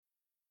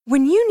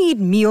When you need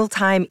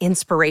mealtime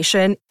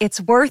inspiration,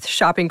 it's worth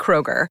shopping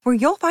Kroger, where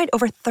you'll find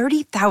over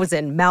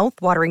 30,000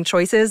 mouth-watering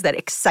choices that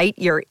excite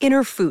your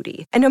inner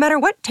foodie. And no matter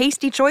what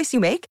tasty choice you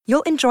make,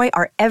 you'll enjoy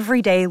our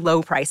everyday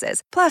low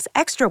prices, plus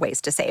extra ways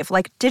to save,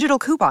 like digital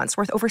coupons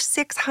worth over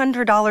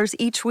 $600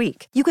 each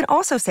week. You can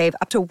also save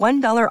up to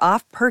 $1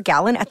 off per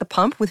gallon at the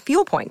pump with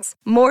fuel points.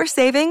 More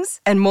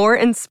savings and more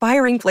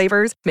inspiring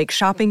flavors make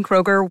shopping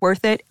Kroger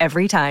worth it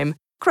every time.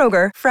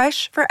 Kroger,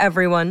 fresh for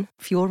everyone.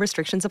 Fuel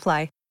restrictions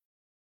apply.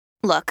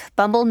 Look,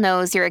 Bumble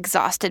knows you're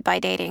exhausted by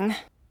dating.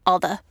 All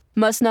the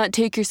must not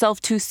take yourself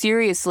too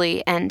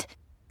seriously and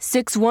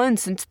 6'1"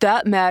 since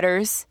that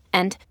matters.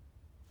 And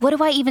what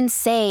do I even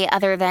say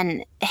other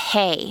than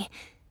hey?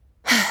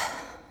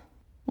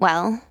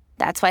 Well,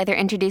 that's why they're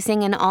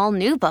introducing an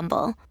all-new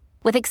Bumble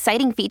with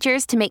exciting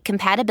features to make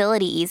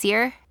compatibility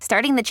easier,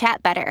 starting the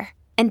chat better,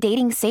 and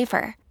dating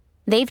safer.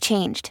 They've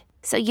changed,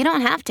 so you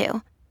don't have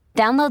to.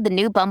 Download the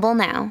new Bumble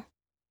now.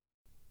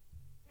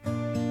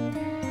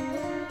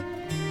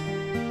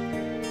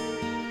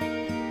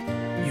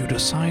 You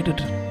decided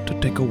to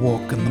take a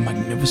walk in the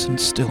magnificent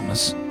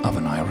stillness of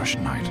an Irish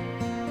night,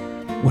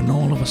 when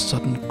all of a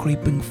sudden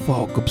creeping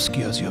fog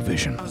obscures your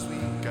vision.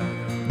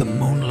 The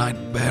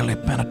moonlight barely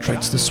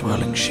penetrates the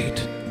swirling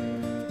sheet.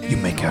 You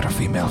make out a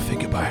female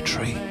figure by a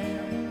tree.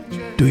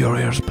 Do your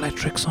ears play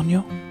tricks on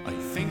you?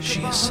 She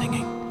is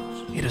singing.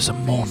 It is a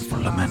mournful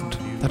lament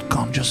that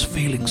conjures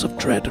feelings of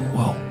dread and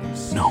woe.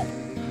 No,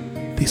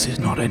 this is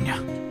not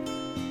Enya.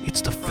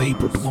 It's the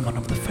fabled woman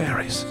of the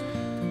fairies.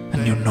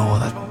 And you know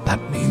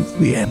that means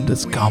the end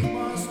has come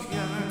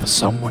for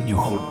someone you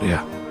hold dear,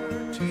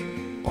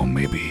 or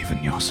maybe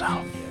even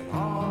yourself.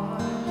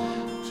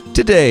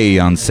 Today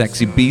on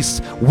Sexy Beasts,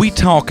 we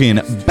talking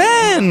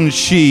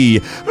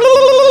Banshee.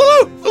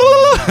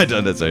 I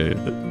don't know. Sorry.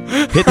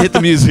 Hit the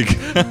music.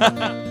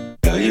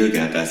 Girl, you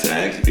got that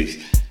sexy beast.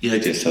 You're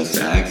just so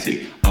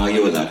sexy. Are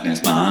you a Loch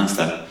Ness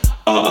monster?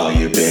 Or are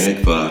you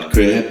Bigfoot,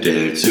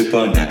 cryptid,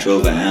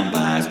 supernatural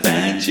vampires,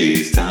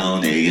 banshees,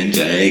 Tony and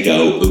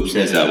Jago? Oops,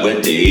 there's a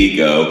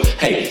Wendigo.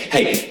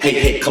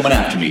 Hey, coming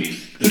after me.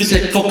 Who does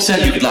that fuck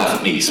said you could laugh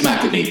at me,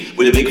 smack at me?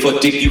 With a Bigfoot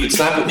dick you could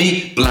slap at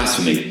me?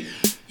 Blasphemy.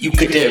 You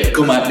could dare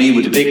come at me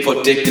with a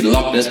Bigfoot dick and a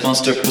Loch Ness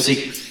monster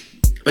pussy.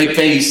 Big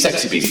face,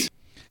 sexy beast.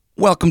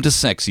 Welcome to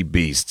Sexy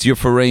Beasts, your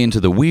foray into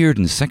the weird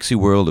and sexy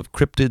world of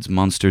cryptids,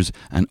 monsters,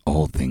 and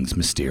all things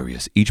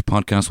mysterious. Each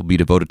podcast will be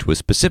devoted to a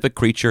specific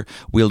creature.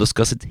 We'll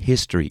discuss its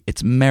history,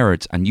 its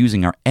merits, and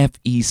using our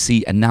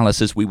FEC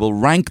analysis, we will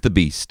rank the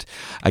beast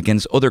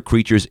against other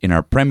creatures in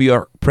our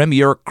Premier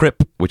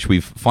Crypt, which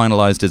we've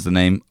finalised as the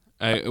name.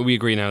 We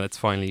agree now that's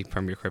finally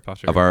Premier Crypt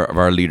after of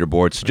our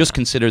leaderboard. So just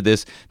consider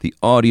this the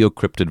audio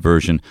cryptid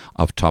version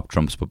of Top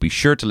Trumps. But be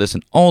sure to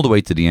listen all the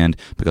way to the end,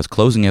 because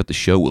closing out the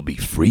show will be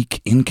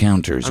Freak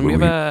Encounters. And we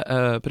have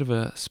a bit of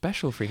a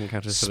special Freak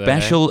Encounters today.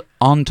 Special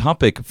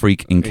on-topic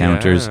Freak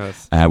Encounters,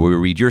 yes. Where we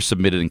read your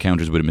submitted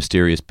encounters with a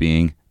mysterious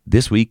being.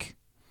 This week,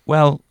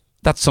 well,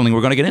 that's something we're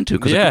going to get into,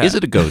 because is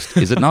it a ghost?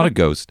 Is it not a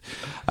ghost?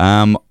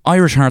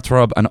 Irish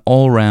heartthrob and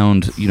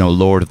all-round,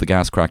 Lord of the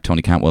Gas Crack,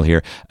 Tony Cantwell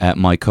here.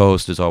 My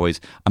co-host, as always,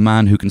 a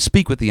man who can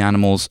speak with the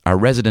animals, our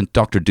resident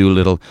Dr.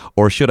 Doolittle,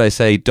 or should I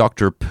say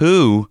Dr.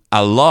 Pooh,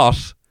 a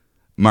lot,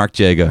 Mark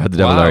Jago. How the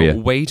devil are you?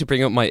 Way to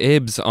bring up my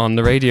ibs on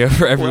the radio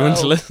for everyone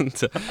to listen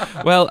to.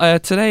 Well,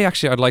 today,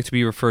 actually, I'd like to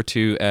be referred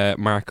to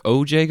Mark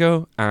O.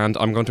 Jago, and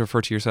I'm going to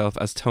refer to yourself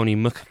as Tony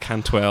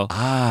Cantwell.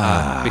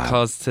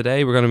 Because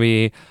today we're going to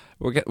be...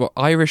 We're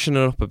Irishing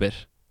it up a bit.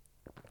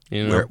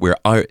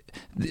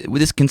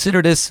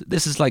 Consider this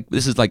is like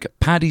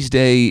Paddy's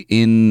Day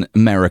in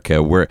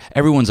America, where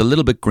everyone's a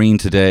little bit green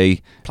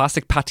today.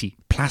 Plastic patty,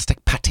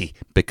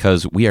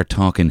 because we are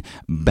talking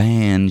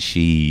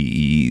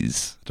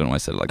banshees. I don't know why I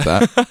said it like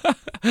that.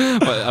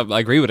 Well, I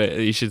agree with it.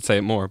 You should say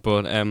it more.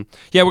 But we're going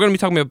to be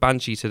talking about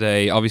banshee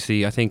today.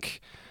 Obviously, I think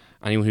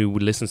anyone who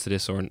listens to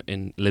this or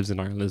lives in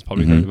Ireland has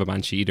probably heard of a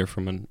banshee, either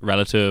from a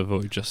relative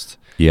or just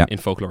in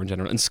folklore in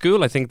general. In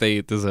school, I think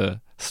there's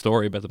a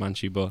story about the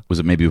banshee, but... Was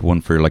it maybe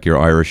one for like your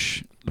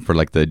Irish, for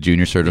like the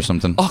junior cert or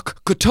something?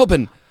 Och,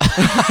 Gutubin!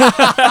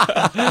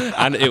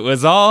 And it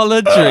was all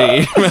a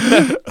dream.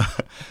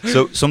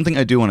 So something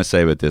I do want to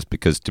say about this,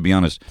 because to be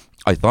honest,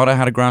 I thought I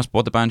had a grasp of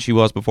what the banshee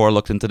was before I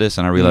looked into this,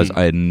 and I realised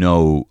I had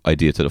no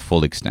idea to the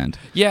full extent.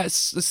 Yeah, it's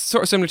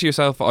sort of similar to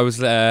yourself. I was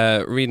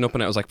reading up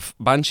on it, I was like,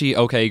 banshee,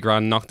 okay,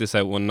 grand, knock this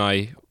out one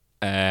night.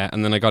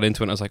 And then I got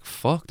into it and I was like,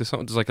 fuck, there's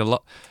like a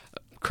lot...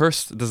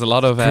 Cursed, there's a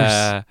lot of...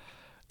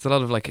 There's a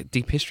lot of like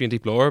deep history and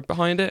deep lore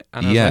behind it,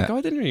 and I was like,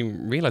 I didn't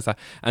even realise that.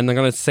 And I'm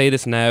going to say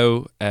this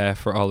now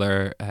for all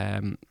our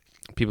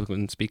people who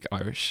can speak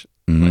Irish.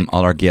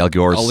 All our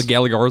Gaeilgeoirs. All the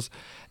Gaeilgeoirs.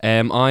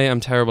 I am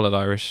terrible at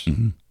Irish,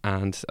 and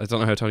I don't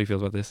know how Tony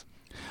feels about this.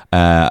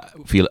 How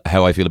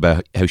I feel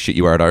about how shit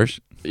you are at Irish?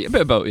 A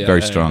bit about, yeah.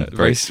 Very strong.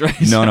 Very strong.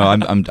 No,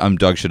 I'm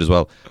dog shit as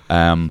well.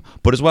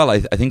 But as well,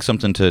 I think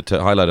something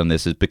to highlight on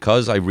this is,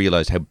 because I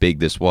realised how big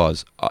this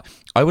was,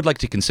 I would like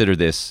to consider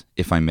this,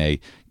 if I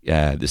may,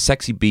 the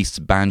Sexy Beasts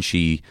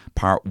Banshee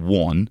Part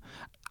 1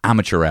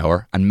 amateur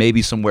hour, and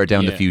maybe somewhere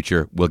down the Yeah.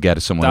 future we'll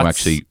get someone who That's-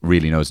 actually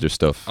really knows their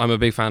stuff. I'm a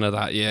big fan of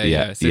that. Yeah,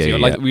 Yeah, yeah. Seriously,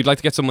 yeah. we'd like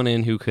to get someone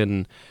in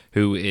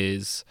who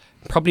is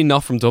probably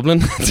not from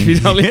Dublin, to be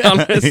totally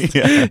honest.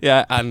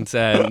 Yeah.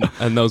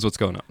 And knows what's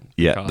going on.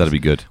 Yeah, Because that'd be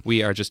good.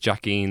 We are just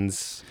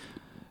Jackeens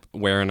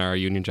wearing our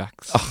Union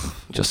Jacks.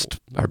 Just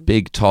our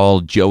big,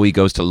 tall Joey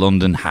goes to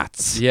London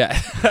hats. Yeah.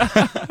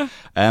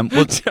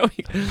 Well,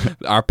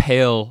 Our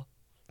pale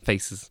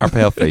faces. our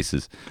pale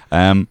faces.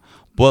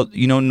 Well,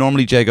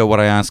 normally, Jago, what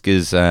I ask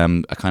is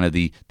a kind of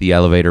the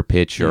elevator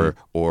pitch or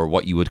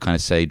what you would kind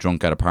of say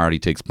drunk at a party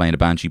to explain a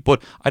banshee.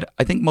 But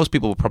I think most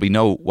people will probably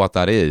know what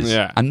that is.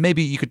 Yeah. And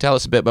maybe you could tell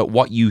us a bit about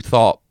what you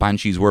thought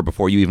banshees were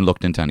before you even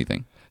looked into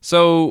anything.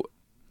 So,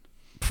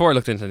 before I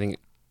looked into anything,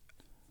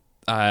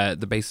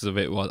 the basis of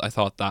it was I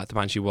thought that the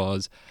banshee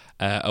was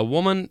a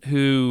woman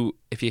who,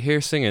 if you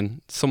hear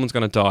singing, someone's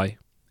going to die.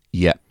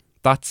 Yeah.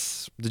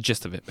 That's the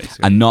gist of it,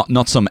 basically. And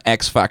not some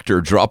X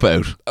Factor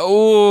dropout.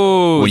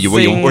 Oh, Where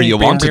you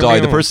want to die.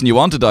 The person you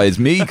want to die is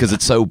me because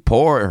it's so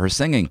poor, her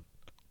singing.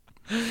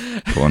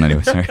 Go on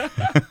anyway, sorry.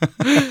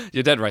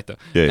 You're dead right, though.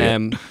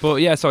 Yeah.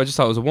 But yeah, so I just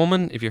thought it was a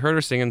woman. If you heard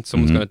her singing,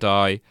 someone's going to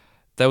die.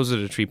 Those are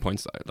the 3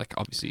 points. Like,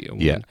 obviously, a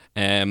woman.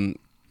 Yeah.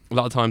 A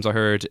lot of times I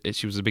heard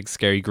she was a big,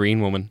 scary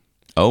green woman.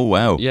 Oh,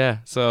 wow. Yeah,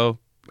 so...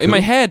 In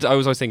my head, I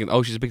was always thinking,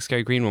 oh, she's a big,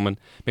 scary green woman.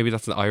 Maybe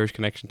that's an Irish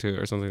connection to it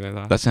or something like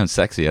that. That sounds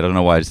sexy. I don't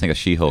know why. I just think of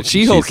She-Hulk.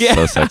 She-Hulk, She's yeah.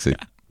 so sexy.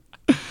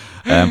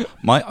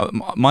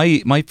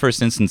 My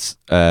first instance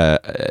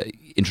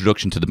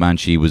introduction to the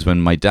banshee was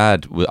when my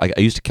dad. I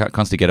used to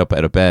constantly get up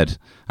out of bed,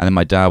 and then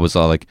my dad was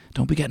all like,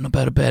 "Don't be getting up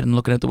out of bed and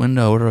looking out the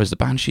window, otherwise the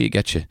banshee will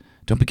get you.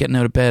 Don't be getting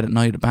out of bed at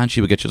night, the banshee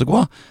will get you." I was like,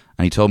 "What?"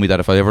 And he told me that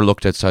if I ever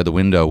looked outside the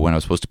window when I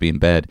was supposed to be in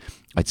bed,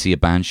 I'd see a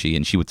banshee,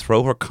 and she would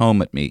throw her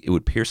comb at me. It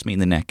would pierce me in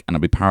the neck, and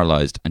I'd be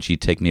paralyzed, and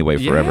she'd take me away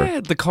forever. Yeah,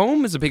 the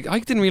comb is a big... I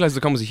didn't realise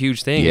the comb was a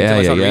huge thing. Yeah, until I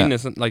yeah, started yeah. reading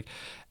this. And, like,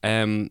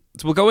 so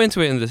we'll go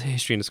into it in the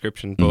history and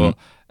description, but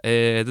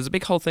there's a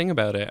big whole thing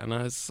about it, and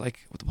I was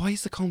like, why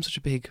is the comb such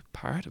a big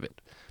part of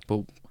it?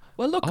 But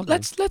Well, look, I'll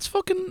let's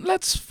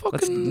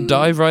fucking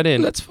dive right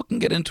in. Let's fucking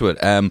get into it.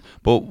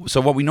 But so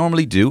what we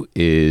normally do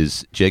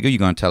is, Jago, you're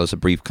going to tell us a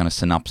brief kind of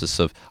synopsis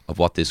of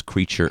what this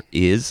creature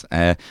is,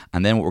 and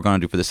then what we're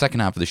going to do for the second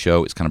half of the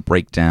show is kind of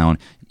break down,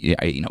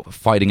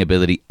 fighting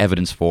ability,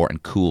 evidence for,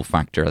 and cool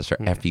factor as our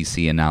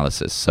FEC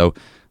analysis. So,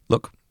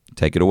 look,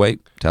 take it away.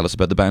 Tell us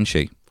about the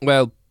banshee.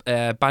 Well,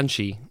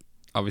 banshee,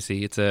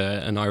 obviously, it's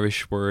an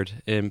Irish word.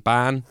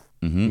 Ban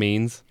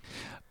means...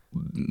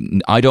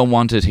 I don't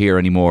want it here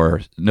anymore.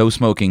 No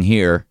smoking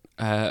here.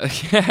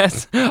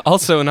 Yes.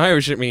 Also in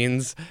Irish it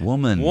means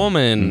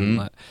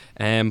Woman.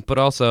 But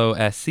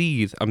also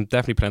seethe. I'm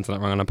definitely pronouncing that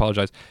wrong and I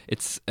apologise.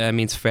 It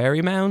means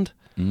fairy mound.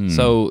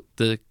 So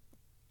the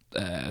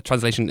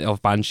translation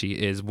of banshee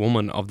is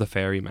woman of the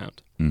fairy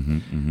mound.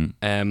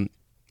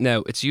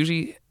 Now it's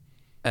usually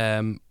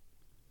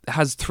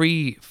has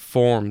 3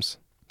 forms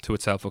to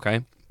itself,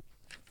 okay?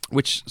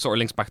 Which sort of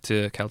links back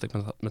to Celtic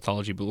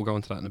mythology, but we'll go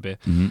into that in a bit.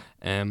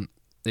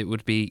 It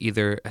would be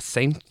either a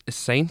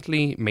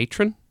saintly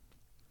matron.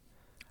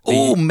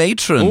 Oh,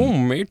 matron. Oh,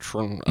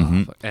 matron.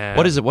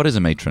 What is it? What is a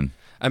matron?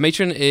 A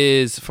matron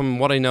is, from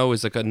what I know,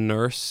 is like a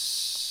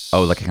nurse.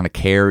 Oh, like a kind of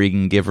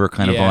caring giver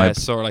kind of Yeah, vibe.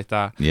 sort of like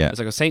that. Yeah. It's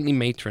like a saintly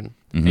matron,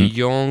 a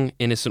young,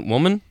 innocent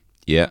woman,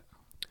 Yeah.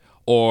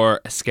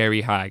 or a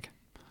scary hag.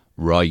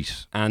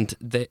 Right. And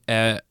they,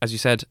 as you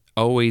said,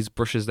 always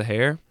brushes the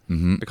hair.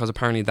 Because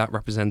apparently that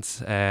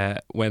represents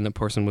when a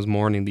person was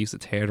mourning, they used to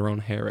tear their own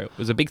hair out. It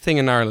was a big thing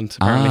in Ireland,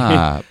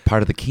 apparently.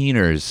 Part of the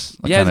Keeners.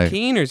 Yeah, the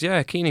Keeners.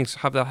 Yeah, Keenings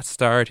have that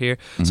starred here.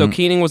 So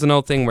Keening was an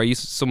old thing where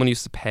someone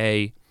used to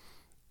pay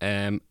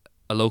a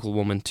local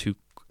woman to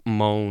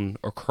moan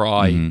or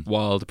cry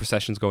while the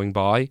procession's going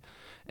by.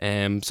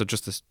 So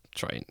just to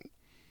try and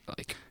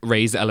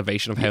raise the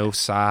elevation of how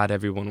sad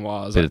everyone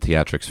was. Bit of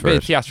theatrics for Bit it.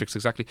 of theatrics,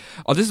 exactly.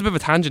 Oh, this is a bit of a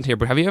tangent here,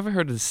 but have you ever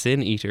heard of the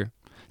Sin Eater?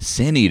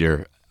 Sin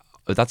Eater.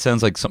 That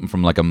sounds like something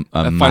from like a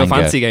Final manga.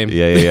 Fantasy game.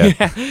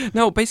 Yeah.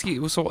 No, basically,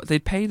 it was so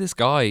they'd pay this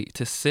guy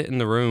to sit in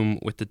the room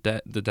with the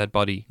dead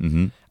body,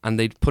 and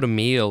they'd put a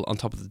meal on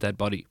top of the dead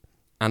body,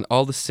 and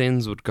all the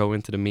sins would go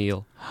into the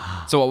meal.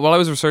 So while I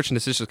was researching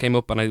this just came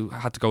up, and I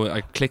had to go.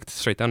 I clicked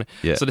straight down it.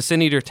 Yeah. So the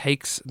Sin Eater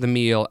takes the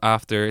meal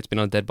after it's been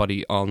on a dead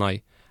body all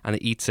night, and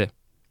it eats it,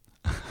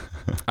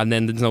 and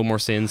then there's no more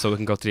sin, so it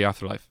can go to the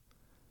afterlife.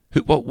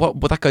 What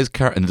that guy's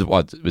character?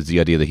 What was the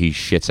idea that he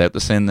shits out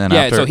the sin then?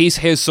 Yeah, after? so he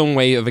has some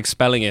way of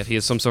expelling it. He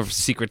has some sort of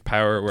secret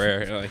power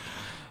where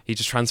he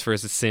just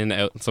transfers the sin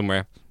out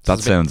somewhere. So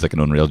that sounds like an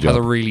unreal has a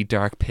job. really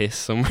dark piss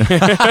somewhere.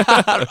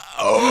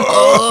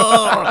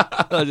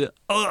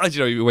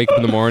 You wake up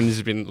in the morning,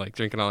 you've been like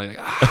drinking all like.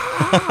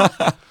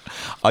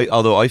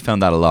 Although I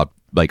found that a lot.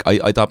 Like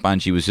I thought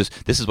Banshee was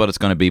just this is what it's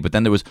going to be, but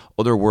then there was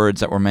other words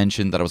that were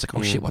mentioned that I was like,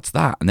 oh shit, what's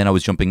that? And then I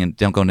was going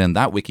down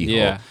that wiki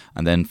hole,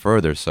 and then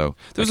further. So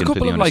There's I a can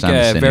couple of really like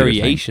understand the Sin Eater thing.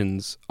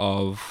 variations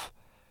of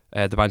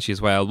the Banshee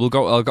as well.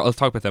 I'll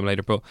talk about them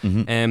later, but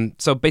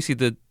so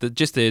basically the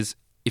gist is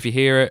if you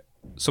hear it,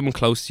 someone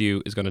close to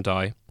you is going to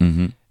die.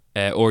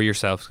 or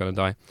yourself is going to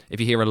die. If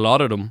you hear a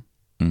lot of them,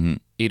 Mm-hmm.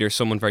 either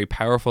someone very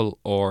powerful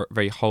or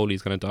very holy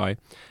is going to die.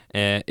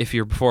 If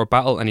you're before a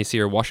battle and you see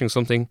her washing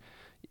something,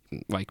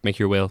 like, make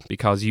your will,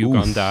 because you're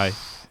going to die.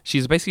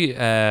 She's basically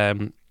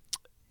a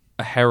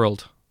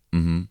herald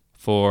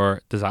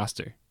for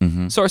disaster.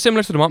 Sort of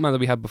similar to the Mothman that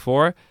we had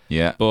before,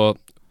 Yeah. but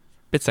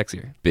bit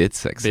sexier. Bit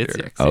sexier.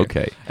 sexier.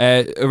 Okay.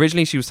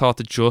 Originally, she was thought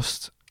to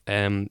just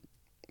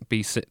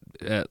be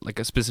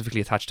like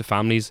specifically attached to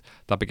families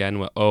that began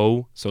with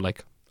O, so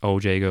like O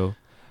Jago.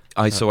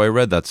 So I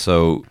read that.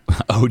 So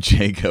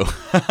Jago.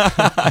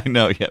 I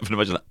know. Yeah, but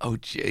imagine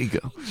that.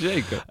 Jago.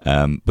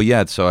 Jago. But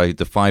yeah, so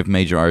the 5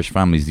 major Irish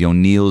families: the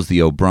O'Neills,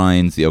 the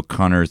O'Briens, the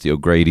O'Connors, the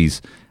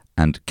O'Grady's,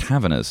 and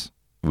Kavanaghs,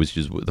 which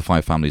is the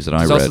 5 families that I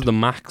There's read. also the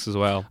Macs as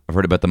well. I've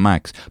heard about the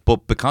Macs,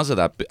 but because of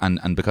that,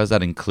 and because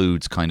that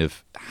includes kind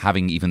of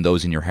having even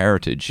those in your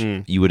heritage,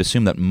 you would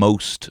assume that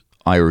most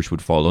Irish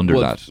would fall under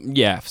that.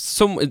 Yeah,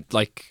 some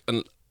like.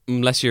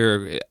 Unless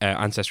your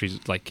ancestry,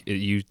 like,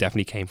 you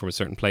definitely came from a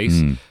certain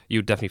place, you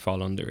would definitely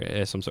fall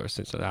under some sort of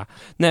sense like that.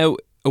 Now,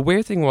 a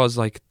weird thing was,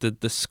 like,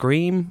 the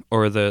scream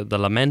or the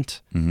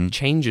lament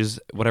changes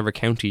whatever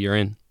county you're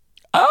in.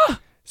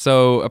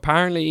 So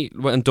apparently,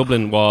 when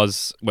Dublin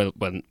was where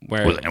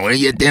What are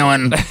you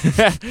doing?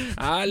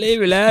 I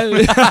live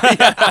loud.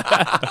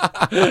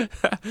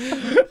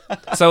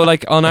 So,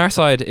 like, on our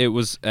side, it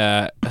was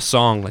a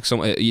song, like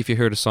if you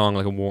heard a song,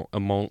 like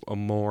a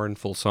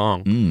mournful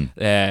song,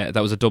 that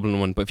was a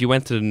Dublin one. But if you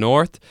went to the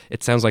north,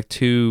 it sounds like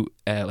 2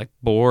 like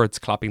boards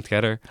clapping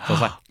together. So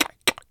it's like,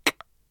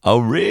 Oh,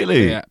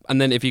 really? yeah. And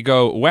then if you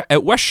go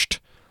out west,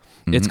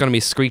 it's going to be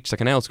a screech,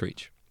 like an owl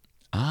screech.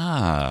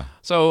 Ah,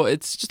 So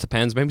it just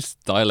depends. Maybe it's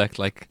dialect,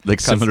 like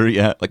similar,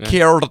 yeah. Like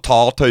Kier the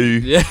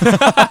Tatu. Yeah.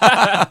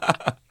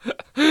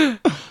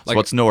 So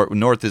what's north?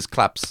 North is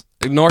claps.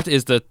 North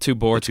is the 2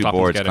 boards The 2 clapping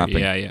boards together.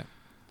 clapping. Yeah.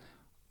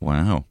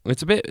 Wow.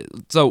 It's a bit.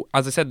 So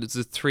as I said, it's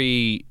the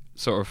 3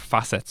 sort of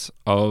facets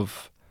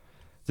of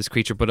this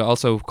creature, but it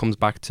also comes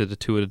back to the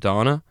Tuatha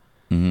Dé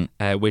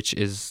Danann, which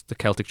is the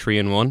Celtic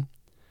 3-in-1.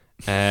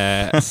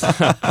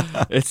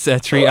 It's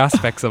 3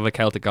 aspects of a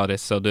Celtic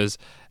goddess. So there's.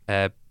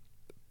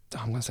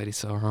 I'm going to say this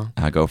so wrong.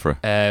 I go for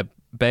it.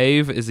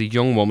 Bave is a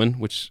young woman,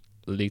 which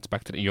leads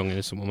back to the young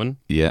innocent woman.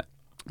 Yeah.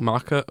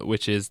 Macha,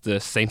 which is the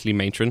saintly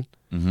matron.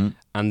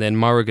 And then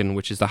Morrigan,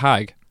 which is the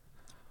hag.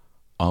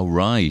 Oh,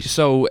 right.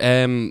 So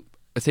a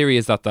theory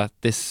is that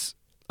this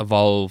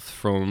evolved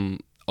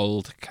from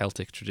old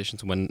Celtic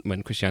traditions. When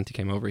Christianity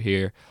came over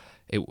here,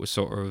 it was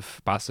sort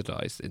of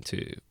bastardized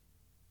into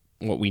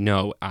what we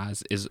know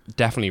as is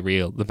definitely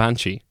real, the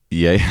Banshee.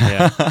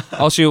 Yeah.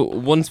 Also,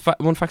 one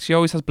fact, she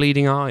always has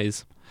bleeding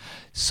eyes.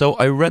 So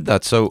I read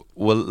that. So,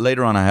 well,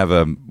 later on I have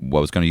I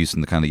was going to use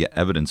some kind of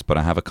evidence, but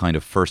I have a kind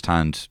of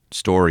first-hand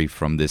story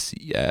from this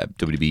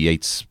W.B.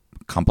 Yeats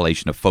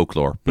compilation of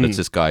folklore. But it's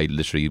this guy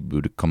literally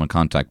would come in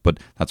contact. But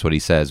that's what he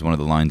says. One of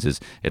the lines is,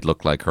 it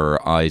looked like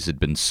her eyes had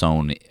been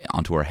sewn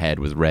onto her head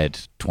with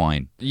red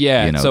twine.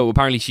 Yeah, you know? So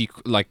apparently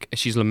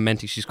she's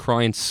lamenting, she's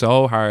crying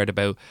so hard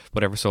about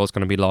whatever soul's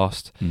going to be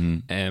lost,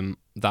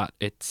 that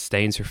it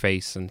stains her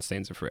face and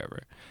stains her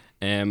forever.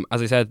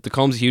 As I said, the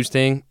comb's a huge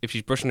thing. If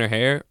she's brushing her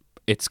hair,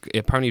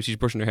 apparently if she's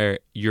brushing her hair,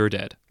 you're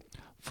dead.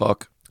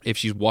 Fuck. If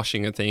she's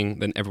washing a thing,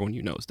 then everyone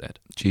you know is dead.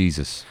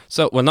 Jesus.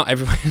 So, well, not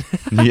everyone.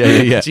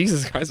 Yeah.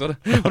 Jesus Christ, what a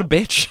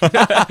bitch.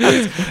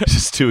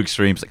 Just 2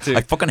 extremes. Like,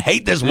 I fucking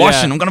hate this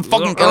washing. I'm going to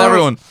fucking kill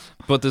everyone.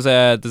 But there's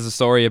a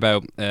story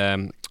about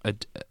in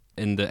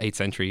the 8th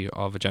century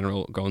of a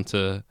general going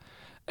to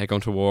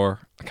war.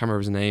 I can't remember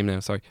his name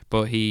now, sorry.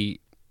 But he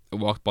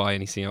walked by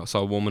and he saw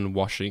a woman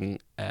washing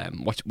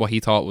what he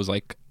thought was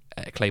like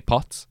clay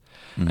pots.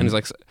 And he's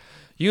like,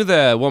 "You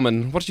the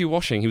woman, what are you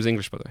washing?" He was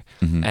English, by the way.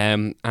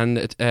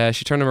 And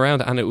she turned him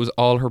around and it was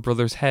all her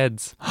brother's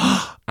heads.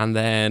 And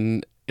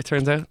then it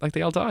turns out like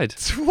they all died.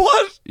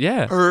 What?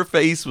 Yeah. Her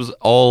face was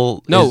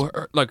all...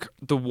 like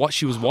what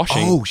she was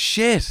washing. Oh,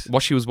 shit.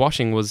 What she was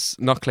washing was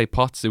not clay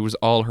pots, it was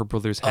all her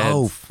brother's heads.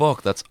 Oh,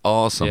 fuck, that's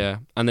awesome. Yeah.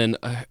 And then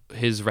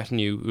his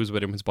retinue, who was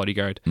with him, his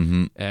bodyguard,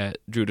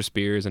 drew their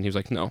spears and he was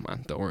like, "No,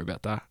 man, don't worry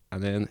about that."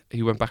 And then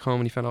he went back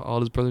home and he found out all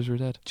his brothers were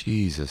dead.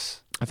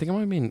 Jesus. I think it might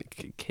have been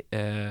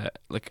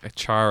like a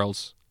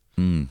Charles.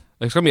 Like,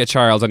 it's going to be a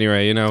Charles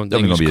anyway, you know.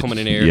 They're just coming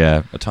in here.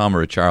 Yeah, a Tom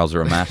or a Charles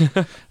or a Matt.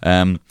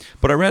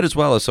 But I read as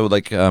well, so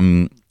like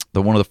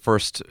the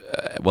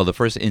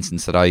first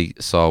instance that I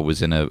saw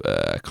was in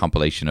a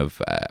compilation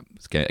of,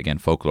 again,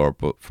 folklore,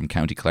 but from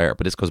County Clare.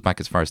 But this goes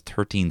back as far as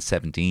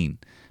 1317,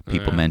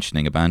 people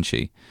mentioning a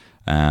banshee.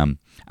 And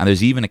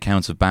there's even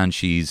accounts of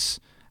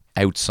banshees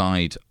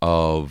outside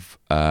of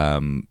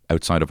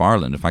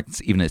Ireland. In fact,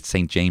 it's even at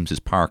St. James's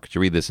Park. Did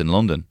you read this in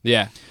London?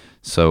 Yeah.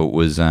 So it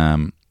was,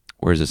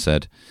 where is it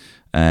said?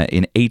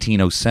 In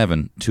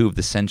 1807, 2 of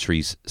the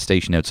sentries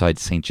stationed outside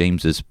St.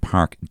 James's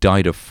Park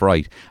died of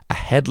fright. A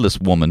headless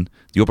woman,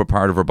 the upper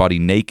part of her body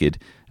naked,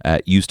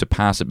 used to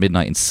pass at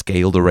midnight and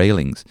scale the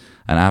railings.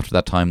 And after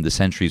that time, the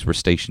sentries were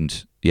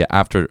stationed. Yeah,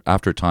 after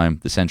a time,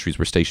 the sentries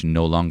were stationed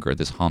no longer at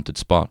this haunted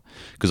spot.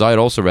 Because I had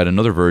also read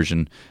another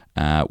version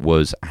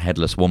was a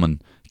headless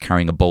woman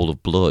carrying a bowl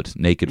of blood,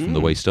 naked from the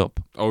waist up.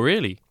 Oh,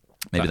 really?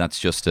 Maybe that's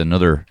just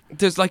another...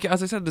 There's, like,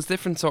 as I said, there's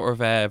different sort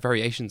of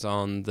variations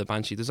on the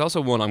Banshee. There's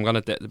also one I'm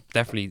going to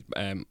definitely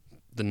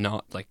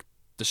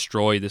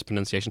destroy this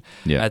pronunciation.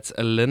 Yeah. It's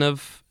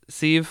Elinov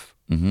Sieve.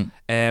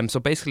 Mm-hmm. So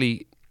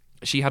basically,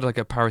 she had like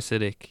a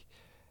parasitic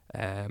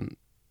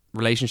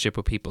relationship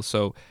with people.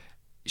 So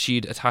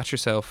she'd attach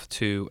herself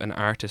to an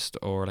artist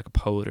or like a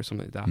poet or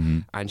something like that,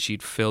 and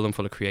she'd fill them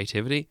full of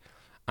creativity,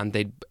 and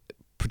they'd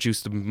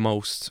produce the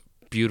most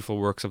beautiful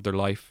works of their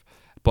life.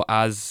 But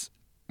as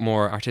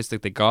more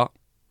artistic they got,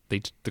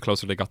 the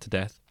closer they got to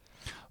death.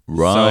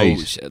 Right.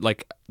 So,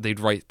 like, they'd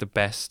write the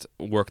best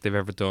work they've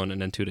ever done,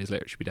 and then 2 days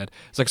later she'd be dead.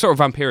 It's like sort of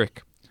vampiric,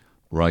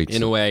 right,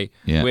 in a way.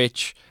 Yeah.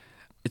 Which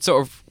it's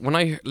sort of, when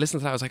I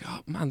listened to that, I was like,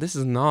 oh man, this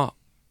is not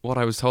what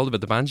I was told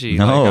about the Banshee.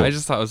 No. Like, I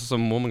just thought it was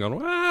some woman going,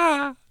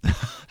 ah,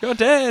 you're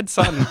dead,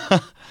 son.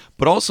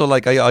 But also,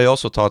 like, I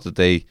also thought that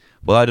they,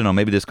 well, I don't know,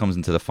 maybe this comes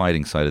into the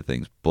fighting side of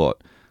things,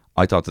 but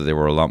I thought that they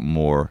were a lot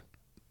more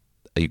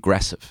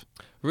aggressive.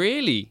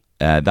 Really?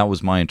 That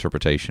was my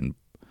interpretation.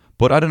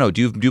 But I don't know,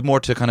 do you have more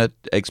to kind of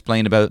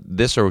explain about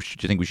this, or do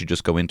you think we should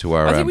just go into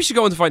our... I think we should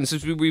go into fighting.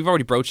 Since we've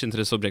already broached into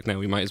the subject now,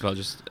 we might as well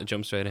just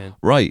jump straight in.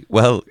 Right,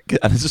 well,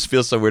 and it just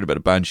feels so weird about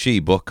a Banshee,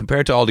 but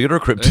compared to all the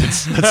other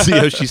cryptids, let's see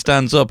how she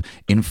stands up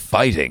in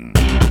fighting.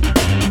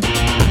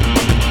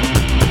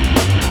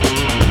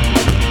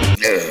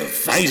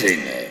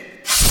 Fighting.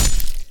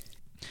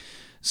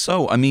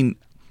 So, I mean,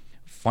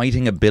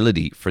 fighting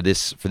ability for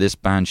this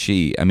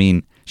Banshee, I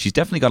mean, she's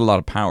definitely got a lot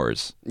of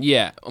powers.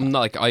 Yeah, I'm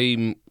not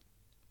going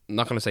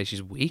to say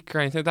she's weak or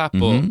anything like that,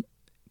 but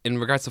in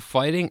regards to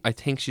fighting, I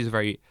think she's a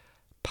very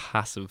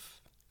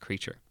passive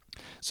creature.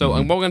 So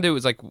what we're going to do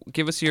is, like,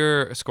 give us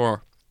your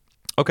score.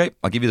 Okay,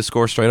 I'll give you the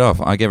score straight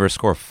off. I gave her a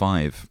score of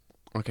 5.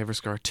 I'll give her a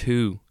score of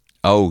 2.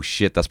 Oh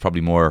shit, that's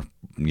probably more.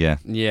 Yeah.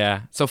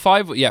 Yeah. So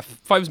 5. Yeah,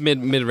 5's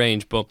mid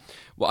range. But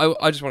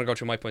I just want to go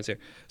through my points here.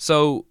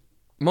 So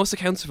most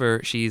accounts of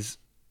her, she's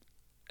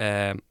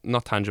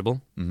not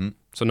tangible,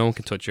 so no one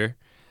can touch her.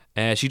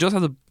 She does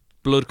have the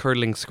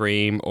blood-curdling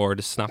scream, or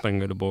the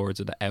snapping of the boards,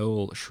 or the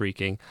owl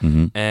shrieking.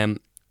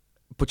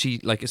 But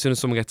she, like, as soon as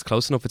someone gets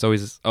close enough, it's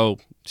always, oh,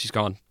 she's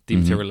gone,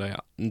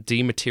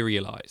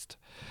 dematerialized.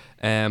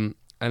 And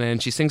then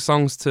she sings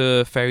songs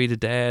to Ferry the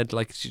Dead.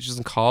 Like, she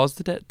doesn't cause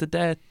the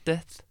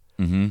death.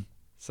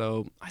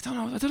 So I don't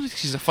know. I don't think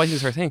she's fighting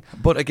is her thing.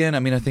 But again, I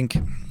mean, I think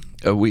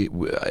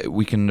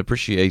we can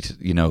appreciate,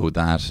 you know,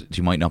 that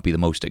she might not be the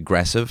most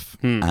aggressive.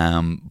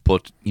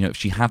 But you know, if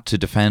she had to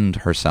defend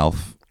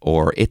herself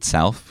or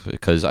itself,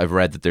 because I've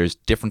read that there's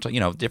different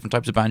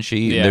types of Banshee.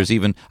 Yeah. And there's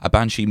even a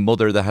Banshee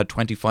mother that had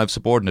 25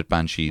 subordinate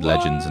Banshee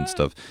legends and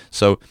stuff.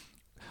 So,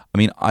 I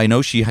mean, I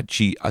know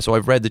so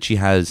I've read that she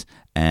has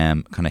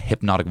kind of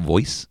hypnotic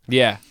voice.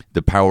 Yeah.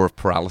 The power of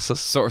paralysis.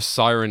 Sort of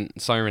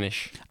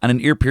sirenish. And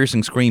an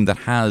ear-piercing scream that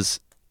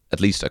has, at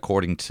least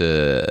according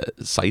to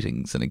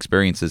sightings and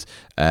experiences,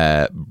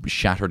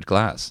 shattered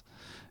glass.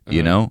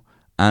 You know?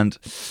 And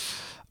I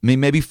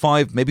mean, maybe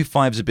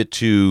 5's a bit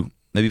too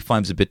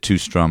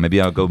strong.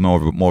 Maybe I'll go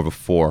more of a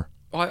 4.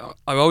 I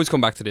always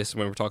come back to this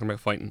when we're talking about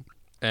fighting.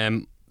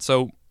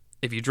 So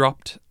if you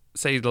dropped,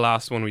 say, the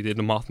last one we did,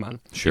 the Mothman.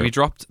 Sure. If you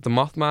dropped the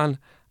Mothman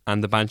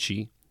and the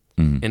Banshee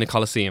in a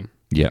Colosseum.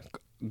 Yeah.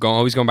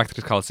 Always going back to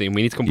the Colosseum.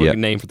 We need to come up with a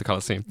name for the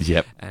Colosseum.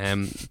 Yep.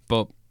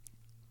 But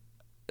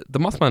the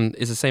Mothman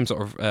is the same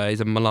sort of, he's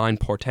a malign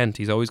portent.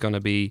 He's always going to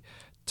be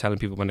telling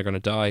people when they're going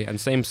to die.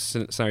 And same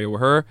scenario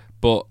with her.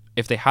 But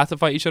if they had to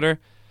fight each other,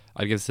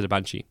 I'd give it to the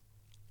Banshee.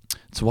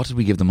 So what did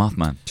we give the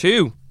Mothman?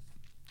 2.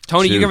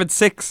 Tony, 2. you give it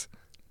 6.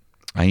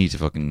 I need to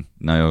fucking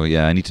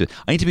I need to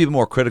be a bit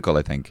more critical,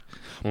 I think.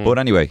 But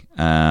anyway,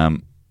 no,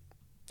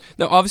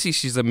 obviously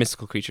she's a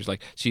mystical creature.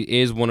 Like, she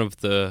is one of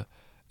the.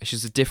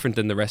 She's different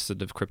than the rest of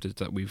the cryptids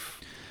that we've.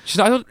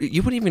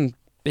 You wouldn't even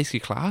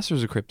basically class her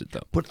as a cryptid,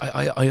 though. but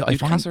I You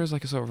find class her as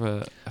like a sort of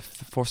a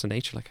force of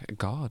nature, like a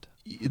god.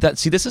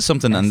 this is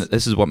something, and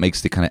this is what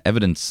makes the kind of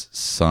evidence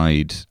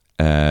side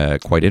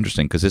quite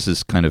interesting, because this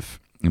is kind of.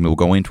 I mean, we'll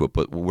go into it,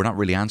 but we're not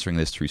really answering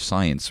this through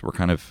science. We're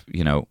kind of,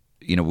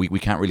 we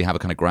can't really have a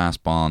kind of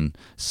grasp on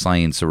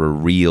science or a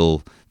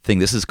real thing.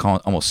 This is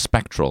almost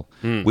spectral,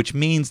 which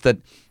means that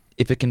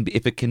if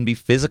it can be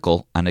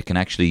physical and it can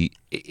actually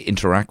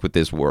interact with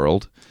this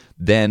world,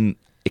 then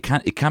it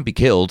can't be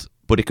killed,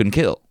 but it can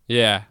kill.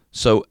 Yeah.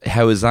 So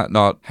how is that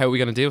not? How are we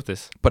going to deal with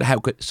this? But how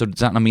could? So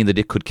does that not mean that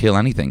it could kill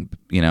anything?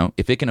 You know,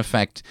 if it can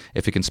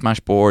smash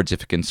boards,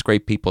 if it can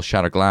scrape people,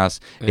 shatter glass,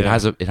 it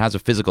has a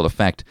physical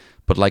effect,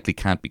 but likely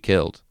can't be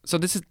killed. So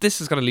this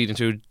is going to lead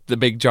into the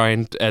big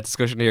giant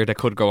discussion here that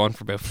could go on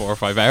for about 4 or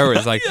 5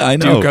 hours. Like, I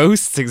know. Do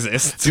ghosts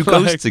exist? Do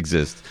ghosts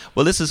exist?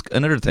 Well, this is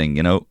another thing.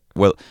 You know,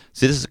 well,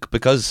 see, this is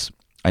because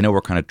I know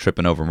we're kind of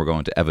tripping over and we're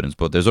going to evidence,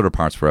 but there's other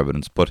parts for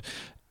evidence. But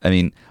I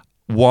mean.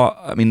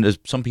 There's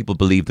some people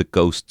believe that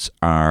ghosts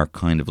are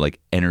kind of like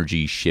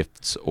energy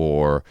shifts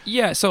or...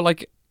 Yeah, so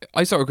like,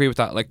 I sort of agree with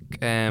that. Like,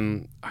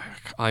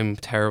 I'm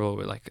terrible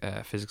with like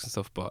physics and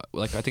stuff, but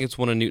like, I think it's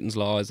one of Newton's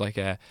laws, like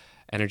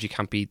energy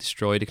can't be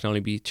destroyed. It can only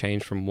be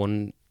changed from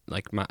one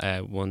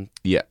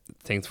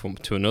thing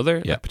to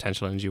another, like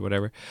potential energy,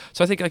 whatever.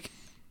 So I think like,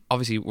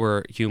 obviously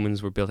we're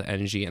humans, we're built of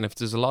energy, and if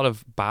there's a lot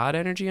of bad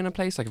energy in a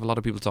place, like if a lot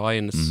of people die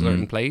in a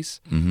certain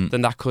place,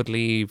 then that could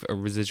leave a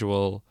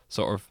residual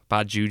sort of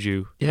bad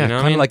juju. Yeah, you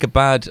know kind of like a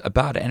bad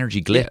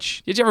energy glitch.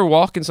 Yeah. Did you ever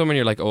walk in somewhere and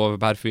you're like, oh, I have a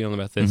bad feeling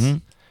about this?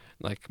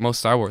 Like most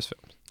Star Wars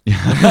films.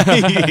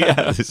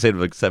 Yeah, they say it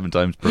like 7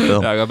 times per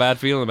film. Yeah, I got a bad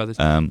feeling about this.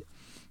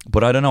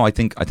 But I don't know. I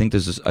think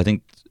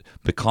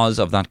because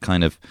of that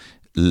kind of,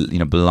 you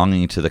know,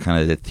 belonging to the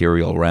kind of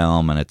ethereal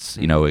realm, and it's,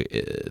 you know,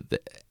 the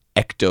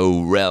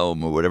ecto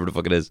realm or whatever the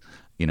fuck it is,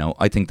 you know,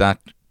 I think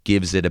that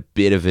gives it a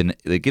bit of the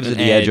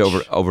edge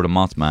over the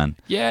Mothman.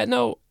 Yeah,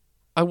 no,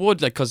 I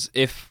would, like, because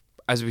if,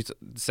 as we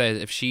said,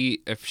 if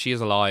she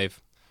is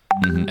alive,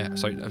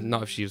 sorry,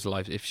 not if she is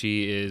alive, if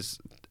she is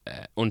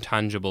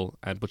untangible,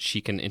 but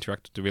she can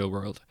interact with the real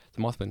world,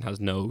 the Mothman has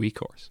no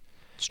recourse.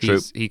 It's true.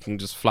 He can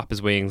just flap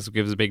his wings,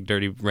 give his big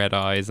dirty red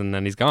eyes, and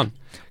then he's gone.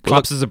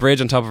 Collapses a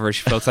bridge on top of her,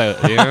 she floats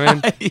out. You know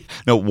what I mean?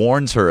 No,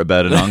 warns her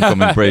about an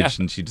oncoming bridge,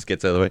 and she just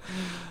gets out of the way.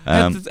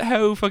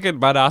 How fucking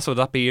badass would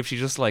that be if she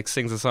just like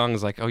sings a song,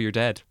 is like, "Oh, you're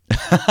dead,"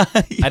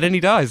 and then he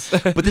dies.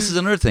 But this is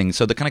another thing.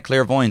 So the kind of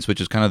clairvoyance, which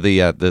is kind of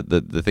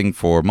the thing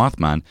for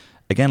Mothman.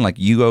 Again, like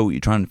you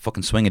try and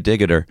fucking swing a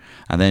dig at her,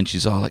 and then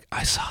she's all like,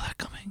 "I saw that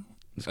coming."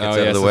 Just gets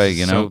out of the way,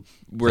 you know. So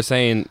we're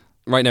saying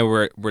right now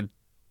we're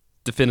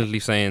definitively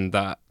saying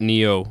that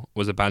Neo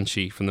was a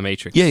banshee from the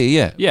Matrix.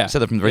 Yeah. I said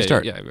that from the very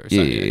start. Yeah.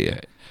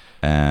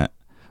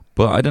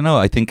 But I don't know.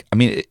 I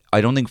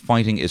don't think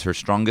fighting is her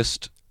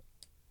strongest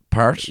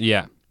part.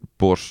 Yeah.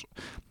 But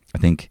I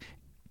think,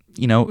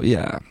 you know,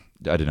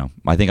 I don't know.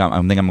 I think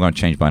I'm going to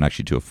change mine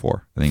actually to a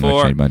 4. I think I'm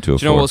going to change mine to a 4.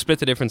 Do you know, we'll split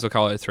the difference. We'll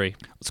call it a 3.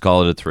 Let's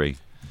call it a 3.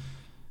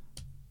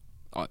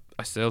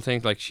 I still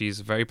think like she's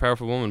a very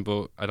powerful woman,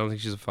 but I don't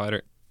think she's a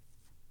fighter.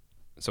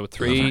 So a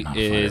 3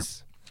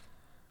 is...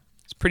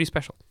 It's pretty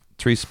special.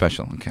 3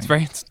 special, okay.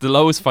 It's the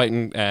lowest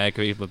fighting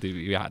capability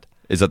you had.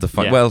 Is that the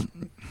fight? Yeah.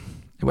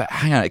 Well,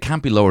 hang on. It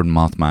can't be lower than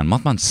Mothman.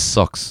 Mothman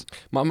sucks.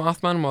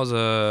 Mothman was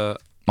a...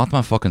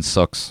 Mothman fucking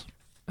sucks.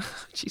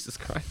 Jesus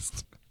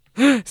Christ.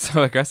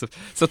 So aggressive.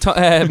 So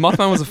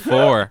Mothman was a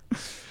 4.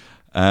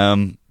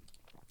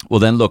 Well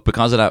then, look,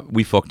 because of that,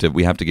 we fucked it.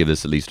 We have to give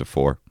this at least a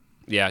 4.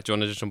 Yeah, do you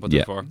want to just jump on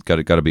the 4?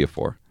 Got to be a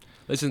 4.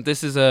 Listen,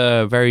 this is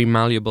a very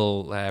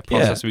malleable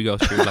process we go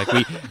through. Like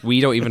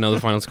we don't even know the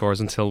final scores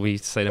until we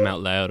say them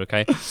out loud.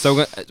 Okay,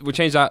 so we'll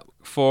change that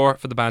 4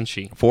 for the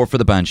Banshee. 4 for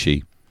the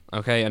Banshee.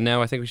 Okay, and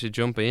now I think we should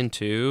jump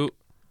into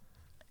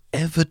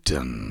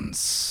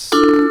evidence. But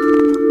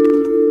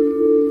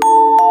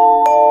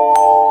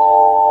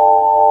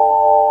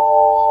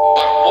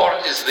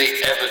what is the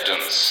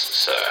evidence,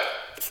 sir?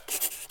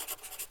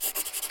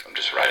 I'm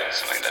just writing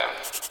something down.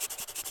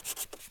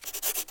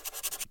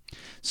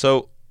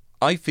 So.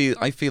 I feel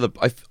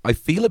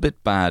a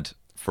bit bad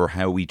for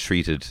how we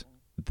treated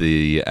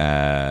the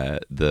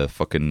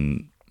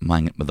fucking the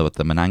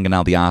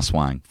Mananganal, the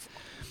Aswang.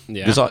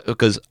 Yeah.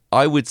 Because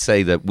I would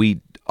say that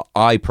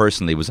I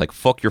personally was like,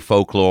 fuck your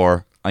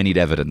folklore, I need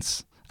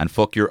evidence, and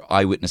fuck your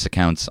eyewitness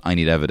accounts, I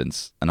need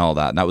evidence, and all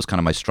that. And that was kind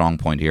of my strong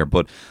point here.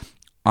 But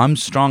I'm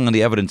strong on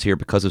the evidence here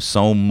because of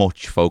so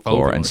much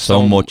folklore and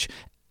so much.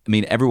 I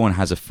mean, everyone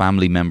has a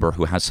family member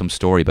who has some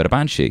story about a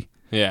banshee.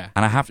 Yeah,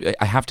 and I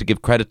have to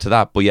give credit to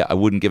that, but yeah, I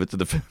wouldn't give it to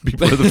the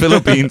people of the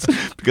Philippines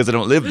because I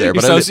don't live there.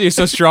 But you're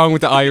so strong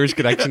with the Irish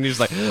connection. You're just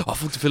like, oh,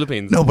 fuck the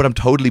Philippines. No, but I'm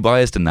totally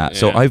biased in that. Yeah.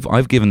 So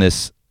I've given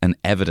this an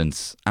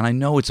evidence, and I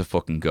know it's a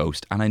fucking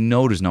ghost, and I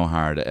know there's no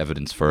hard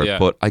evidence for it,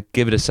 but I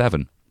give it a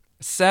 7.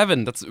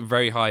 7? That's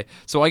very high.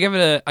 So I give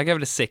it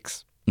a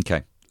 6.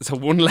 Okay. So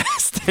 1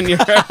 less than your.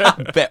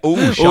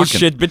 Oh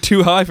shit, bit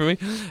too high for me.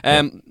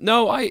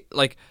 No, I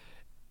like.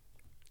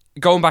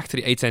 Going back to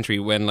the 8th century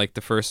when like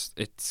the first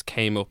it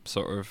came up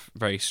sort of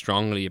very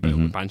strongly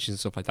about banshees and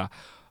stuff like that,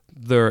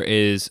 there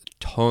is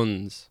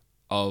tons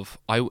of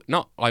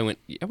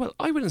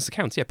eyewitness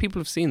accounts. Yeah,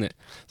 people have seen it.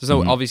 There's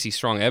no obviously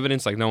strong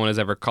evidence, like no one has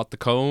ever cut the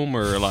comb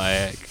or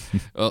like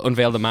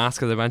unveiled the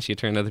mask of the banshee. It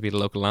turned out to be the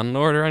local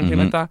landlord or anything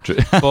like that.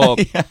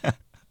 But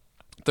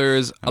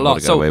there's a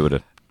lot. So away with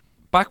it.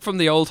 Back from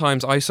the old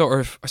times, I sort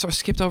of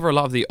skipped over a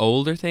lot of the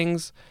older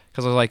things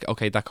because I was like,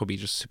 okay, that could be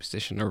just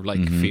superstition or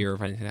like fear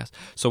or anything else.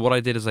 So what I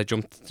did is I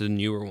jumped to the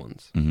newer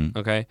ones.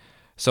 Okay,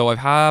 so I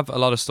have a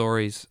lot of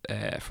stories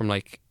from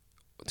like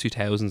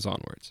 2000s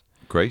onwards.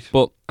 Great.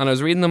 And I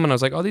was reading them and I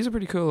was like, oh, these are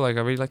pretty cool. Like, I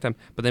really like them.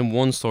 But then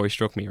one story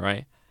struck me,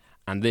 right?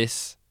 And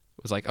this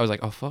was like, I was like,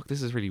 oh, fuck,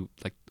 this is really,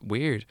 like,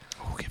 weird.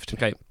 Oh, give it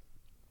to me.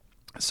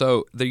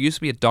 So there used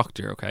to be a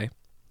doctor, okay?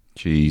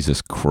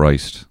 Jesus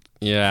Christ.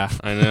 Yeah,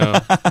 I know.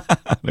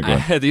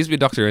 There used to be a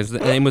doctor. His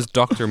name was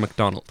Dr.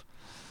 McDonald.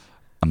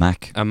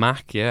 A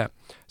Mac, yeah.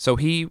 So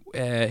he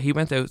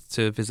went out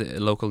to visit a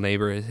local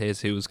neighbour of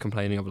his who was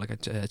complaining of like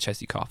a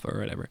chesty cough or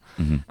whatever.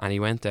 Mm-hmm. And he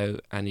went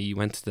out and he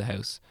went to the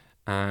house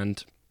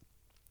and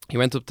he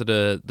went up to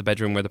the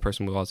bedroom where the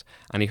person was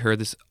and he heard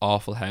this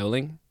awful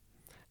howling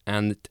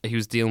and he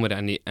was dealing with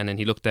it and then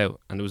he looked out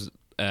and it was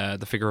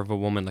the figure of a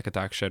woman, like a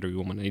dark shadowy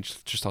woman, and he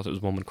just thought it was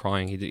a woman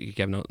crying. He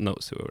gave no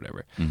notice to it or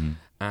whatever. Mm-hmm.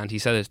 And he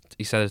said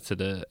it to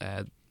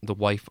the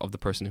wife of the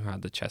person who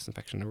had the chest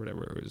infection or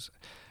whatever it was.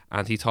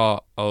 And he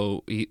thought,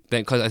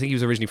 because I think he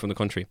was originally from the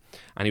country,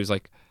 and he was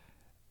like,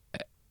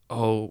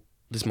 oh,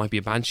 this might be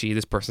a banshee,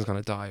 this person's going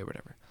to die or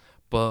whatever.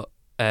 But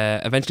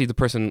eventually the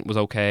person was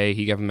okay,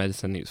 he gave him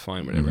medicine, he was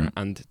fine, whatever. Mm-hmm.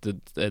 And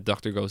the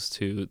doctor goes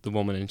to the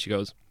woman and she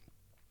goes,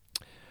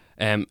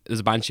 there's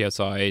a banshee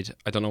outside,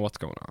 I don't know what's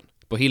going on.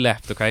 But he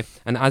left, okay?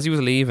 And as he was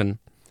leaving,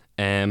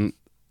 the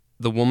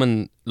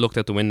woman looked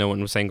out the window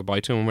and was saying goodbye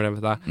to him, whatever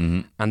that.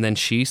 Mm-hmm. And then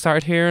she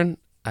started hearing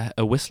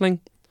a whistling.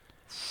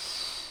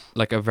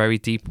 Like a very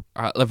deep,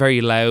 a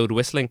very loud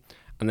whistling.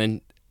 And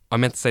then I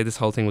meant to say this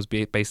whole thing was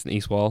based in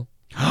East Wall.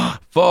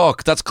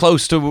 Fuck, that's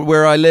close to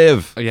where I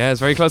live. Yeah, it's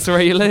very close to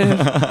where you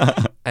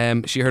live.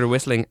 She heard a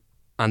whistling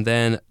and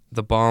then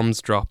the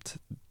bombs dropped.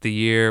 The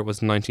year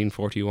was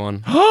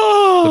 1941.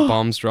 The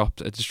bombs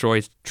dropped. It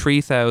destroyed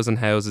 3,000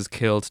 houses,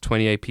 killed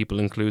 28 people,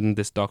 including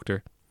this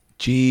doctor.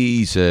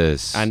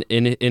 Jesus. And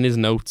in his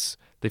notes,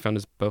 they found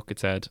his book. It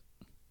said,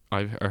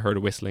 I heard a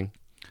whistling.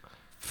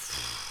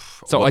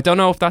 So I don't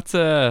know if that's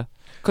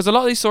because a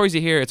lot of these stories you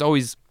hear, it's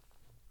always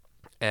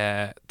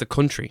the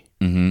country.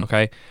 Mm-hmm.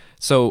 Okay,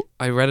 so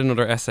I read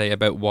another essay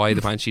about why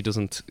the banshee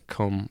doesn't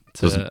come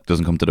to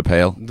doesn't come to the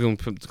pale. Come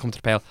to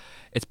the pale.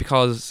 It's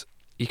because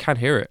you can't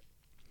hear it.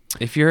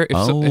 If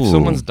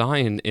someone's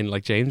dying in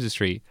like James's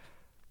Street,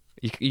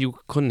 you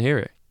couldn't hear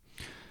it.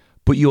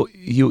 But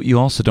you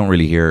also don't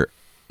really hear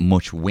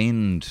much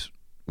wind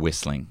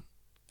whistling.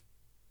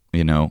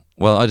 You know,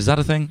 well, is that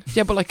a thing?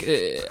 Yeah, but like,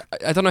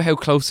 I don't know how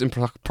close in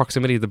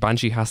proximity the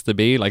banshee has to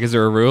be. Like, is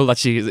there a rule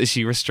that is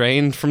she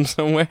restrained from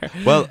somewhere?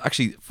 Well,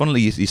 actually,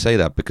 funnily you say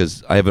that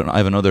because I have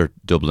another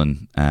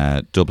Dublin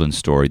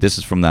story. This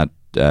is from that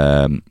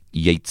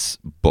Yeats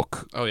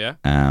book. Oh yeah.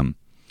 And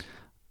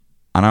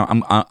I'm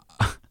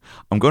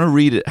going to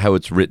read it how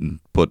it's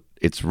written, but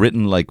it's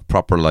written like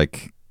proper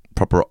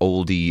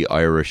oldie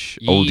Irish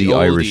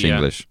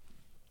English.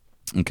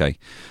 Okay,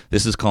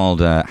 this is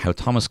called How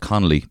Thomas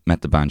Connolly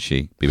Met the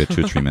Banshee. Be about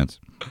 2 or 3 minutes.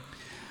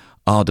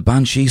 Oh, the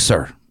Banshee,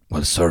 sir.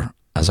 Well, sir,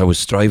 as I was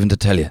striving to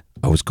tell you,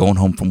 I was going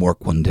home from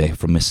work one day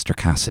from Mr.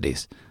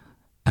 Cassidy's,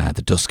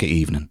 the dusk of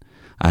evening.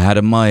 I had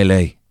a mile,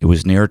 it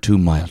was near 2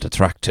 mile to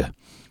track to,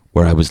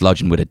 where I was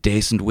lodging with a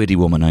decent witty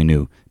woman I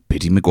knew,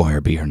 Biddy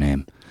Maguire be her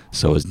name,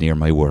 so I was near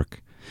my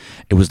work.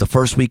 It was the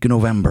first week of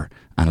November,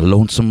 and a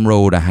lonesome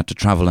road I had to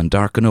travel and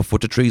dark enough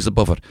with the trees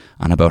above it,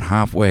 and about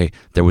halfway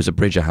there was a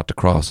bridge I had to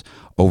cross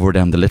over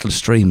them the little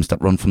streams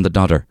that run from the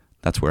Dodder.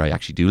 That's where I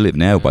actually do live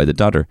now, by the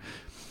Dodder.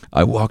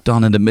 I walked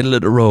on in the middle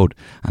of the road,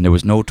 and there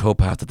was no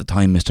towpath at the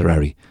time, Mr.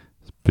 Harry.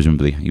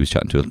 Presumably he was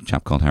chatting to a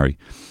chap called Harry.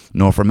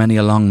 Nor for many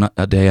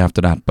a day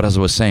after that, but as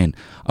I was saying,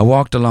 I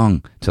walked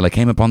along till I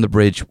came upon the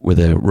bridge where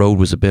the road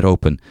was a bit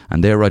open,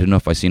 and there right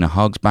enough I seen a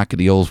hog's back of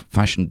the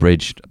old-fashioned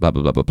bridge, blah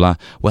blah blah blah blah.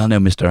 Well now,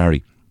 Mr.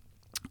 Harry,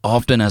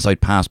 often as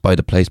I'd passed by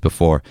the place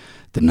before,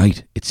 the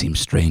night it seemed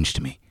strange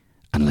to me,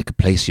 and like a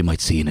place you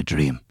might see in a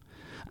dream.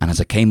 And as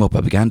I came up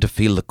I began to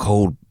feel the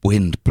cold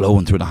wind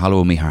blowing through the hollow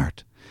of me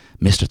heart.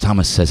 Mr.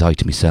 Thomas, says I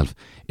to myself,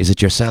 is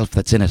it yourself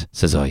that's in it,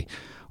 says I,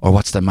 or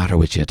what's the matter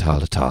with you at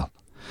all?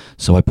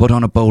 So I put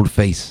on a bold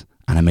face,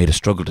 and I made a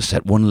struggle to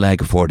set one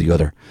leg afore the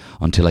other,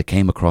 until I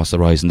came across the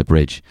rise in the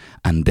bridge,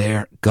 and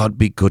there, God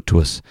be good to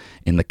us,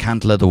 in the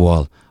cantle of the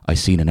wall, I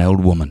seen an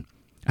old woman,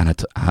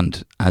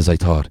 and as I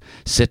thought,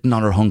 sitting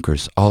on her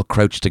hunkers, all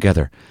crouched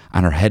together,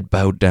 and her head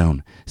bowed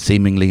down,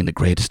 seemingly in the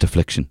greatest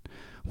affliction.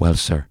 Well,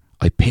 sir,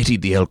 I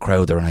pitied the old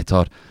crowther, and I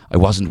thought I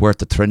wasn't worth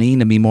the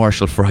traneen of me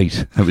martial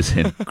fright I was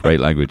in. Great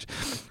language.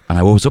 And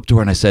I was up to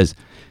her and I says,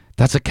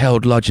 that's a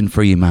cowed lodging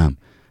for you, ma'am.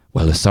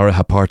 Well, the sorry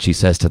hapart, she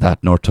says to that,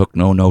 nor took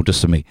no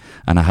notice of me,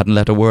 and I hadn't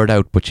let a word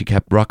out, but she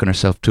kept rocking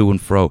herself to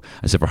and fro,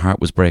 as if her heart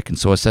was breaking.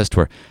 So I says to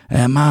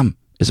her, ma'am,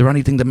 is there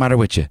anything the matter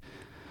with you?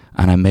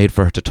 And I made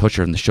for her to touch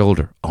her in the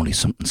shoulder, only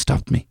something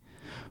stopped me.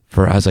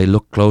 For as I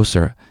looked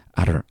closer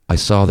at her, I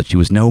saw that she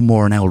was no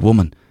more an old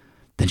woman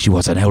than she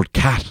was an old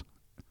cat.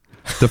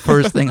 The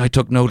first thing I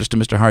took notice to,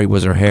 Mr. Harry,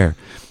 was her hair,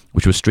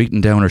 which was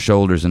streeting down her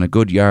shoulders in a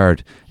good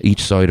yard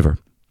each side of her.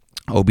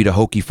 Oh, be the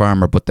hokey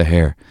farmer but the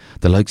hair.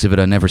 The likes of it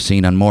I never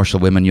seen on mortal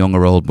women, young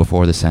or old,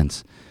 before the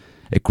sense.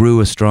 It grew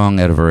a strong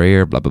out of her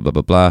ear, blah, blah, blah,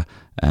 blah, blah.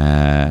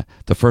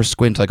 The first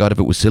squint I got of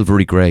it was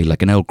silvery grey,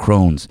 like an old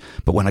crone's.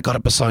 But when I got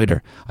it beside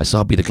her, I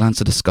saw it be the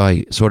glance of the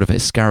sky, sort of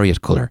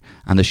Iscariot colour,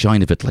 and the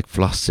shine of it like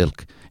floss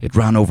silk. It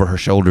ran over her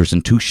shoulders,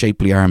 and two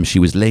shapely arms she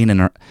was laying in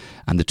her,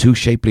 and the two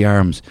shapely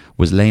arms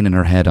was laying in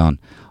her head on.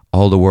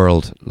 All the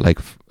world like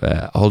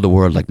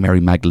Mary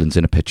Magdalene's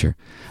in a picture.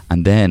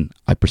 And then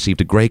I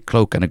perceived a grey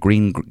cloak and a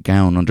green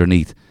gown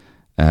underneath,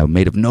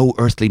 made of no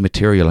earthly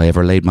material I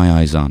ever laid my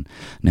eyes on.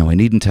 Now I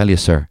needn't tell you,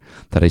 sir,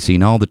 that I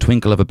seen all the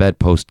twinkle of a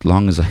bedpost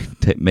long as I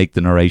make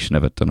the narration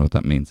of it. Don't know what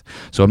that means.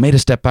 So I made a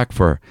step back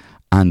for her,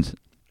 and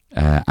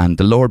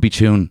the Lord be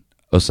tune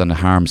us and the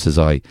harm, says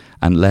I,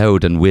 and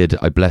loud and wid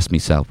I bless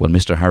myself. Well,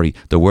 Mr. Harry,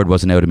 the word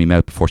wasn't out of me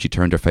mouth before she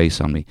turned her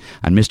face on me.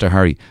 And Mr.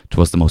 Harry,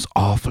 'twas the most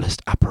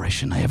awfulest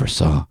apparition I ever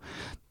saw.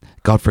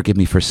 God forgive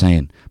me for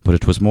saying, but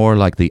it was more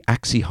like the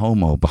Axie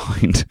Homo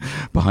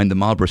behind the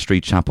Marlborough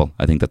Street Chapel.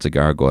 I think that's a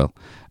gargoyle.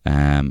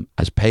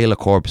 As pale a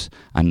corpse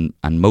and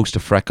most a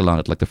freckle on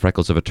it, like the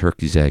freckles of a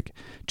turkey's egg.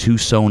 Two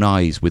sewn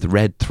eyes with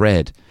red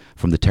thread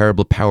from the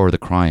terrible power of the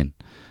crying.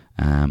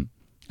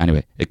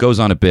 Anyway, it goes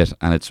on a bit,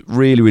 and it's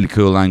really, really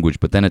cool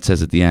language. But then it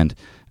says at the end,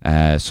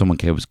 someone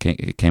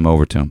came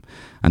over to him,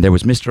 and there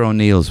was Mr.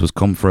 O'Neill's was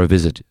come for a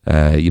visit,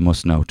 you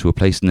must know, to a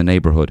place in the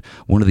neighbourhood,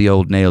 one of the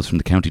old Nails from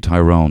the County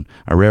Tyrone,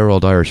 a rare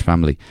old Irish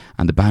family,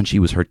 and the banshee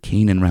was heard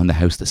keening round the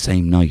house the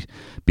same night,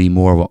 be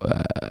more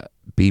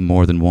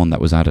than one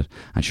that was at it.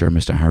 And sure,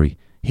 Mr. Harry,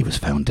 he was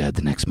found dead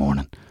the next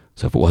morning.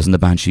 So if it wasn't the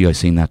banshee I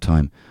seen that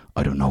time,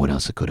 I don't know what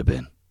else it could have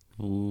been.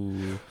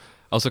 Ooh.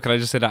 Also, can I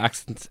just say that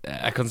accent?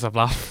 I couldn't stop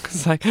laughing.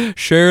 It's like,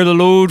 share the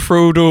load,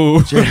 Frodo.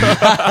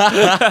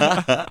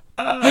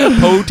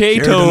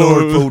 Potato. Share the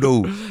Lord,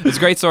 Frodo. It's a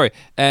great story.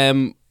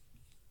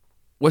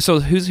 So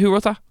who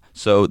wrote that?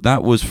 So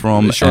that was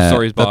from The short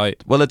stories by.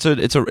 Well, it's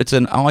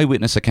an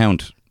eyewitness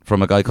account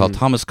from a guy called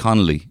Thomas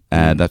Connolly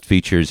that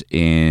features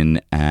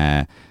in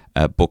a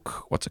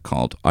book. What's it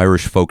called?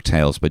 Irish Folk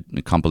Tales, but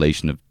a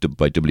compilation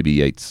by W.B.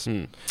 Yeats.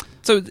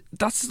 So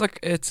that's like,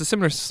 it's a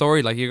similar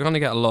story. Like, you're going to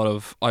get a lot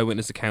of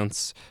eyewitness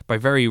accounts by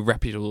very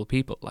reputable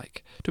people.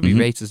 Like W.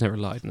 Yeats has never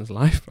lied in his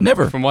life.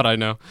 Never, from what I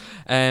know.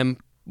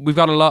 We've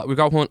got a lot. We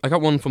got one. I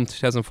got one from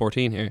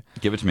 2014 here.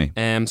 Give it to me.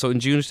 So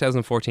in June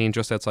 2014,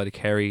 just outside of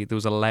Kerry, there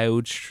was a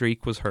loud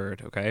shriek was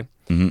heard. Okay.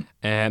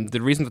 The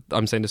reason that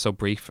I'm saying this so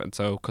brief, and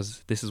so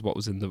because this is what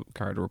was in the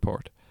Garda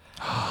report.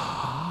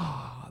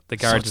 The Garda,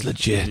 so it's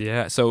legit.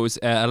 Yeah. So it was,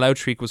 a loud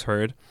shriek was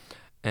heard.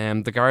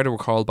 The Garda were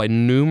called by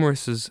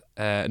numerous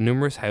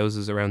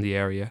houses around the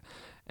area.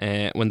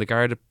 When the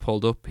Garda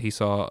pulled up, he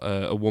saw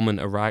a woman,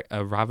 a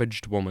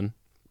ragged woman,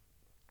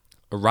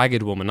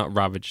 not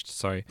ravaged.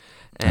 Sorry.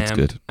 That's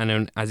good. And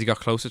then as he got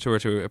closer to her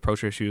to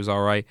approach her, she was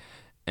all right.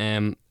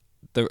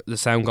 The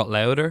sound got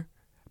louder,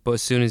 but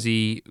as soon as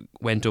he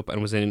went up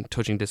and was in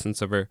touching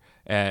distance of her,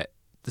 the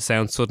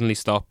sound suddenly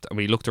stopped. And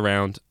when he looked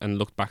around and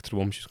looked back to the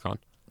woman, she was gone.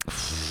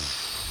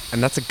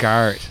 And that's a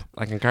guard.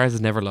 Like, and guards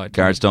has never lied.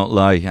 Guards don't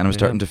lie, and I'm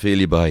starting to feel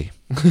you by.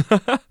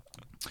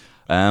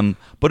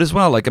 But as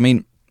well, like, I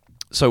mean,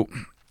 so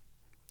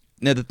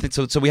now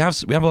so we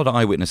have a lot of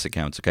eyewitness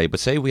accounts, okay. But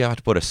say we have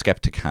to put a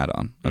skeptic hat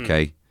on,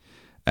 okay.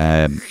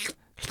 Sorry,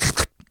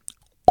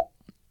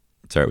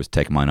 I was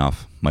taking mine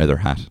off. My other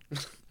hat,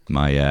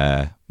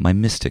 my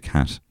mystic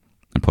hat,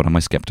 and put on my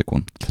skeptic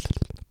one.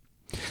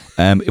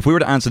 If we were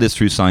to answer this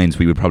through science,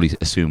 we would probably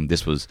assume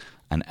this was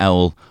an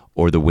owl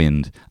or the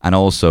wind, and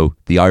also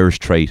the Irish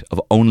trait of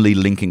only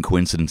linking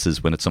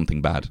coincidences when it's something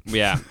bad.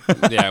 Yeah.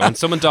 When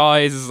someone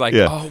dies, it's like,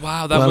 oh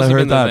wow, that must have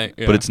been the thing.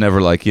 Yeah. But it's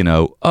never like,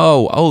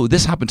 oh,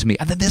 this happened to me,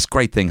 and then this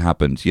great thing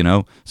happened,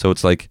 So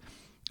it's like,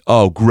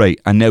 oh, great,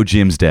 and now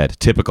Jim's dead.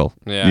 Typical,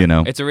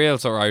 It's a real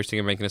sort of Irish thing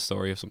of making a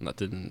story of something that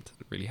didn't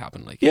really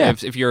happen. Like,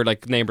 if your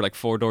like neighbour like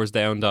 4 doors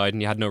down died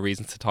and you had no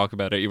reason to talk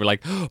about it, you were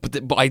like,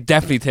 but I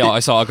definitely thought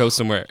I saw a ghost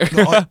somewhere.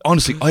 No,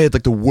 honestly, I had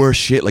like the worst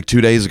shit like 2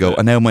 days ago,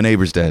 and now my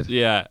neighbour's dead.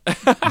 Yeah.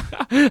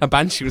 A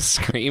banshee was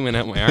screaming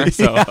at my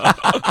arsehole.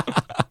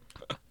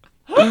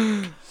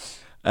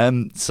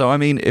 So I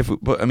mean,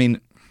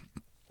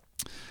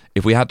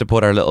 if we had to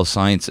put our little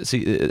science,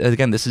 see,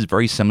 again, this is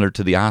very similar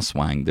to the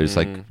Aswang. There's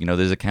like,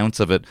 there's accounts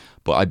of it,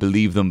 but I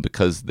believe them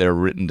because they're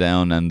written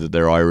down and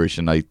they're Irish.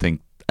 And I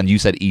think, and you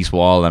said East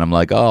Wall, and I'm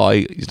like, oh, I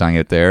used to hang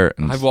out there.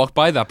 And I've walked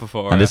by that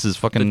before. And this is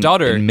fucking the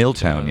Dodder in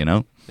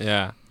Milltown,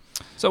 Yeah.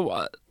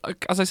 So,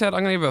 as I said,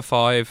 I'm going to give it a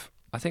 5.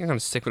 I think I'm going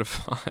to stick with a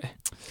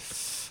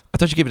 5. I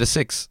thought you gave it a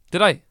 6.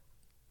 Did I?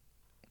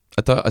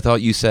 I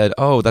thought you said,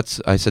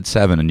 I said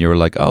 7, and you were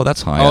like, oh,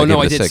 that's high. Oh, no,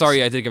 I did. 6.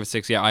 Sorry, I did give it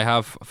 6. Yeah, I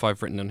have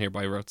 5 written down here,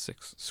 but I wrote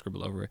 6,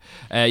 scribbled over it.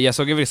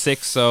 So I'll give it a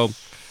 6. So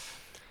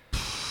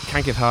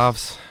can't give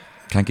halves.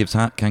 Can't give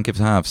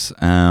halves.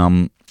 Do you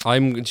know what?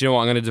 I'm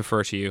going to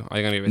defer to you.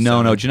 I'm going to give it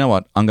 7. No. Do you know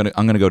what? I'm going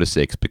to go to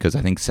 6 because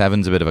I think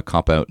 7's a bit of a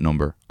cop out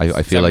number. I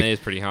feel 7 like is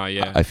pretty high.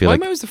 Yeah. I feel Why like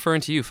am I always deferring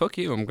to you? Fuck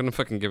you. I'm going to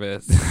fucking give it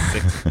a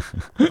 6.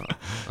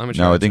 I'm in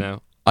charge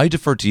now. I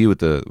defer to you with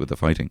the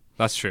fighting.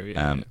 That's true.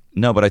 Yeah.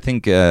 No, but I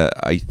think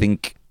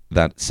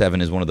that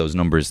 7 is one of those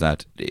numbers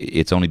that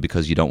it's only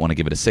because you don't want to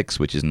give it a 6,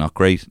 which is not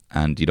great,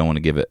 and you don't want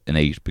to give it an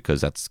 8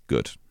 because that's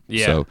good.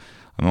 Yeah. So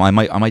I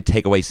might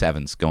take away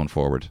 7s going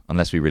forward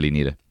unless we really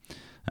need it.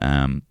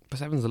 But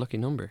 7's a lucky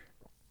number.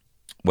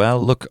 Well,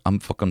 look, I'm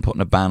fucking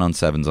putting a ban on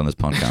 7s on this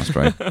podcast,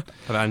 right? A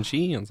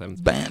Banshee on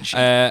 7's.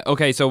 Banshee.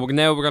 Okay, so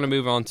now we're going to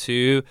move on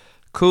to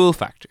cool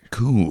factor.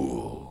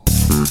 Cool.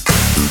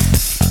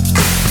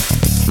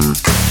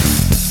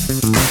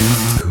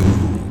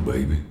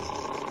 Baby.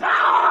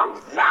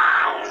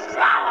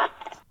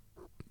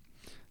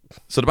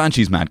 So the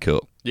Banshee's mad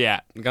cool.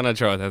 Yeah, I'm going to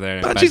throw it out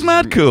there. Banshee's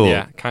mad cool.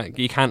 Yeah,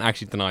 you can't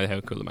actually deny how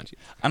cool the Banshee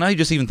is. And I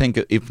just even think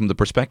it from the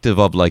perspective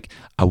of like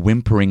a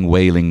whimpering,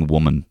 wailing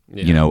woman,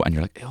 Yeah. and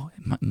you're like, oh,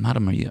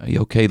 madam, are you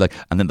okay? Like,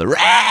 and then the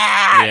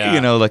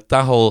like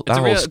that whole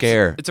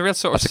scare. It's a real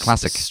sort That's of a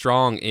classic.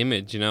 strong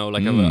image,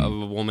 like of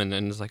a woman,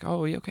 and it's like,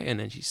 oh, are you okay? And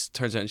then she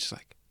turns around and she's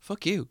like,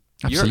 fuck you.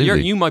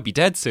 Absolutely. You might be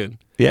dead soon.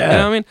 Yeah. You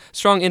know what I mean?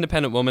 Strong,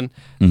 independent woman.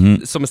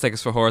 Mhm. Some mistake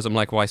us for whores. I'm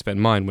like, why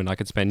spend mine when I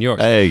could spend yours?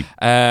 Hey.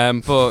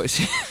 But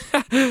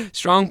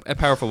strong, a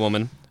powerful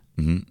woman.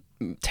 Mhm.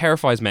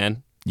 Terrifies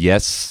men.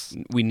 Yes,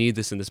 We need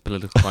this in this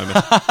political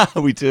climate.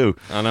 we do.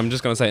 And I'm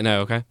just going to say it now,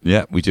 okay?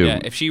 Yeah, we do. Yeah,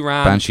 if she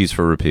ran... Banshees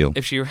for repeal.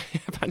 If she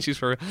Banshees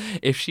for...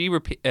 If she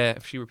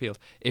repealed...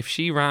 If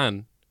she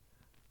ran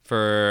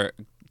for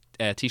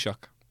Taoiseach,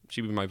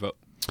 she'd be my vote.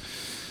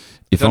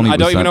 If I only it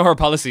don't was even that- know her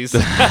policies.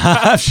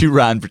 she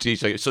ran for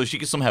Taoiseach, so she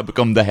could somehow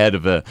become the head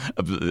of a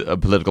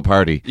political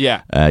party.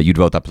 Yeah. You'd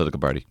vote that political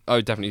party. Oh,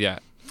 definitely, yeah.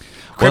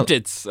 Well-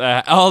 Cryptids.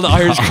 All the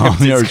Irish cryptids. All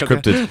the Irish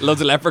cryptids.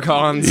 Loads of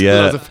leprechauns. Yeah.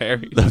 Loads of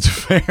fairies. Loads of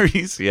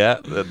fairies. Yeah,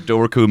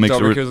 Dorku makes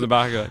Dormerco's in the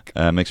back.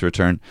 Like. makes a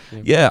return.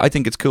 Yeah, I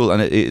think it's cool,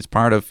 and it's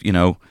part of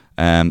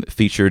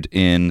featured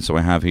in. So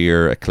I have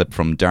here a clip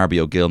from Darby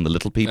O'Gill and the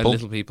Little People.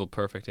 Little people,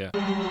 perfect, yeah.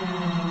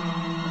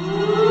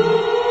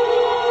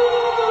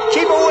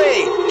 Keep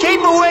away!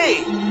 Keep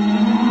away!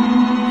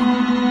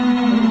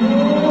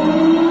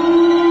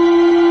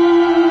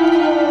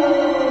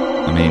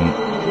 I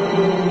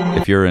mean,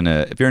 if you're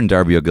in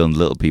Darby O'Gill and the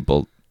Little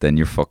People, then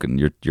you're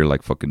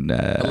like fucking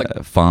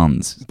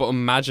fawns. But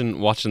imagine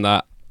watching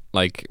that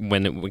like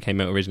when it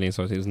came out originally,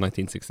 so it was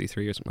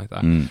 1963 or something like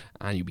that, and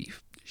you'd be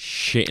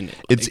shitting it.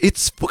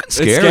 It's fucking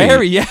scary. It's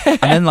scary, yeah. And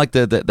then like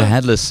the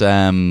headless the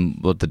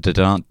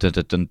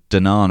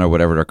Danon or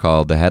whatever they're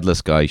called, the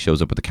headless guy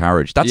shows up with the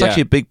carriage. That's Yeah.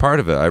 actually a big part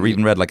of it. I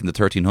even read like in the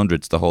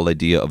 1300s, the whole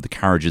idea of the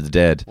carriage of the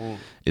dead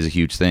is a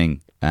huge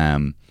thing.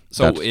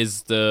 So that-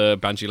 is the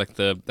Banshee like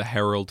the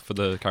herald for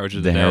the carriage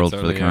of the the dead? herald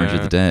sort for the of, carriage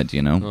of the dead,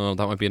 Oh,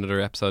 that might be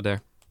another episode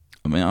there.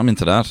 I mean, I'm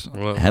into that.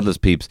 Well- Headless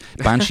peeps.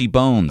 Banshee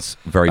bones,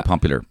 very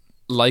popular.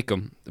 Like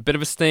them. A bit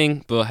of a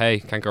sting, but hey,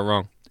 can't go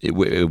wrong.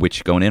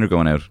 Which going in or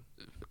going out?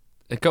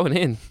 Going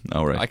in.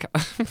 Oh, right.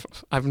 I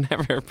I've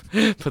never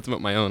put them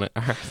up my own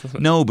arse.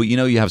 No, but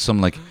you have some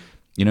like,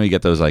 you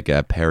get those like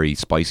Perry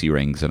spicy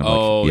rings, and I'm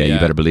Oh, like, yeah, yeah. you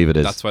better believe it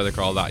is. That's why they're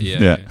called that, yeah.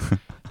 Yeah.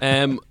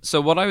 yeah.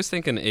 So what I was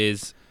thinking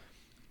is,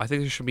 I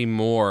think there should be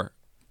more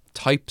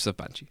types of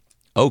Banshee.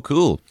 Oh,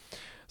 cool.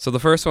 So the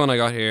first one I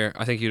got here,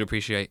 I think you'd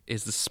appreciate,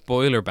 is the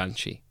spoiler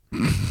Banshee.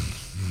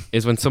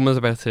 Is when someone's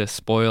about to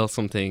spoil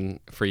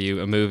something for you,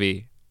 a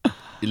movie,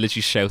 it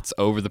literally shouts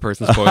over the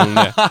person spoiling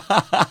it.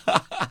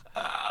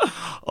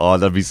 Oh,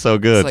 that'd be so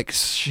good. It's like,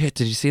 shit,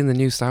 did you see in the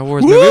new Star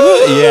Wars movie?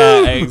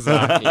 Yeah,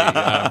 exactly.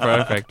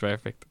 Yeah,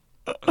 perfect.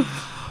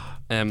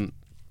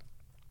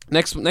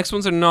 Next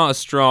ones are not as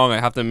strong, I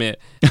have to admit.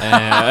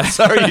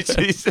 Sorry,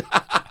 jeez.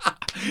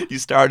 You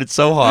started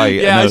so high.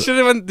 Yeah, I and, should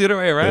have went the other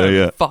way around.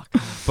 Yeah. Fuck.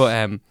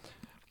 But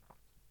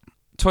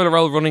toilet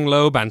roll running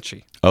low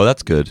Banshee. Oh,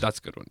 that's good. That's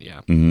a good one,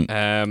 yeah.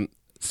 Mhm.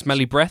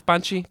 Smelly breath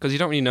Banshee, because you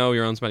don't really know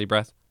your own smelly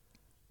breath.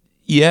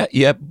 Yeah.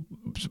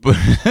 But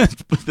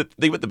the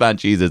thing with the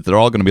Banshees is they're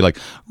all going to be like,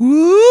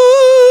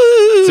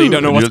 woo! So you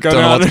don't know what's going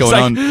on. What's It's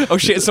going like, on. oh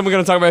shit, is someone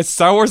going to talk about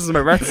Star Wars? Is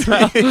my breath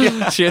smell?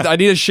 Shit, I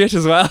need a shit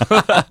as well.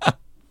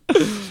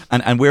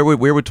 And where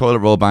would toilet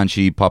roll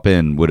Banshee pop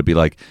in? Would it be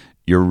like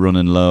you're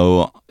running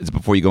low? Is it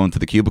before you go into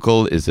the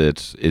cubicle? Is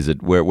it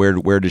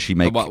where does she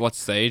make what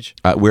stage?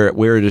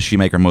 where does she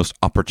make her most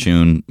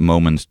opportune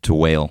moment to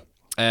wail?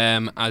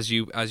 As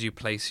you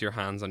place your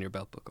hands on your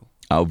belt buckle.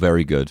 Oh,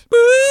 very good.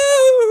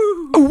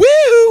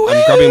 Woo!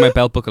 I'm grabbing my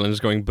belt buckle and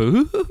just going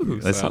boo.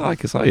 I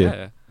saw you.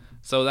 Yeah.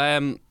 So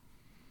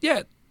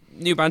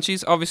new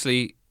Banshees.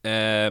 Obviously,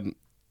 her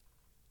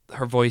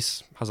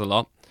voice has a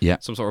lot. Yeah.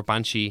 Some sort of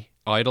Banshee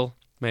idol,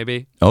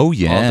 maybe. Oh All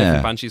different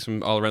yeah. Banshees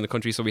from all around the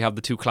country. So we have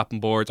the two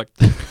clapping boards. Like,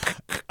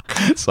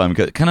 Simon,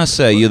 can I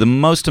say you're the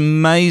most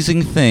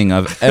amazing thing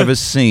I've ever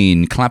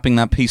seen, clapping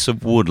that piece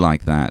of wood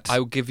like that. I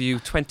will give you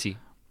 20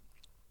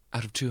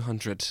 out of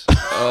 200.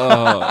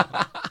 Oh.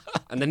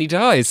 And then he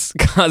dies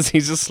because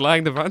he's just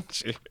slaying the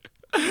Banshee.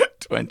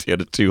 20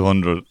 out of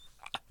 200.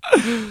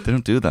 They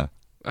don't do that.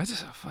 I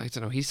don't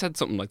know. He said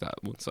something like that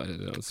once. I don't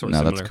know. It's sort No,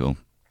 of that's similar.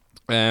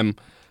 cool.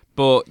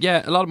 But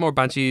yeah, a lot more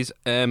Banshees.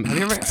 Have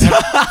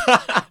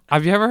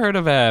you ever heard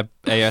of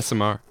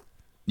ASMR?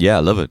 Yeah, I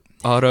love it.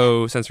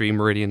 Auto sensory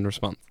meridian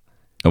response.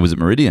 Oh, was it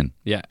Meridian?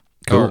 Yeah.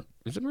 Cool. Or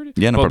Is it murder?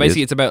 Yeah, no, But probably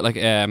basically, is. it's about like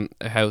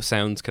how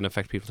sounds can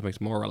affect people to make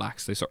them more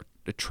relaxed.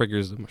 It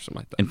triggers them or something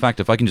like that. In fact,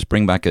 if I can just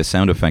bring back a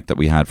sound effect that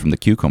we had from the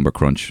cucumber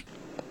crunch.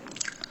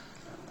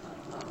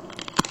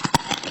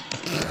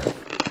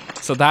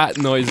 So that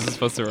noise is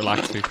supposed to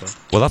relax people.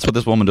 Well, that's what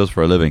this woman does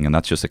for a living, and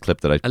that's just a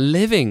clip that A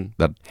living.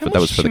 that How that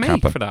much was for does the she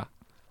make Kappa. for that?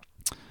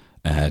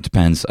 It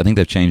depends. I think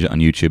they've changed it on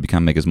YouTube. You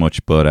can't make as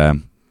much, but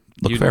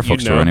look, fair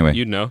fucks to her anyway.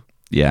 You'd know.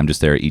 Yeah, I'm just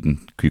there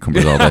eating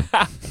cucumbers all day.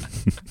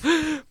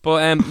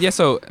 But yeah,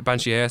 so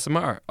Banshee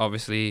ASMR,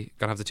 obviously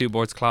gonna have the two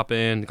boards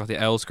clapping, got the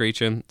owl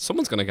screeching.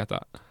 Someone's gonna get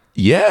that.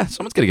 Yeah,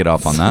 someone's gonna get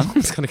off on that.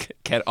 Someone's gonna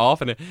get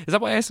off in it. Is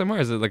that what ASMR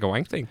is? It like a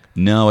wank thing?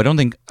 No, I don't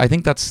think. I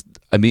think that's.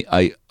 I mean,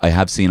 I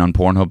have seen on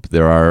Pornhub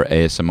there are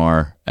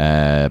ASMR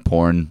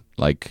porn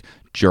like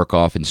jerk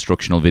off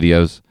instructional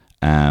videos.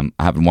 I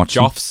haven't watched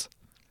them. Joffs.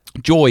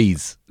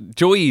 Joys.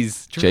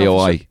 Joys.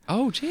 J-O-I.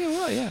 Oh,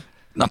 J-O-I, yeah.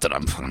 Not that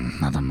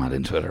I'm mad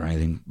into it or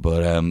anything,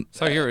 but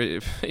So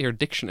your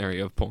dictionary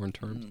of porn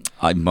terms.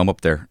 I'm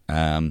up there.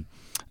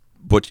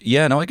 But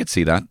yeah, no, I could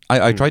see that.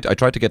 I tried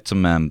to get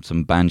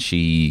some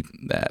Banshee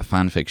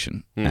fan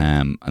fiction,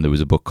 and there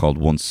was a book called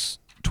Once,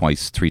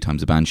 Twice, Three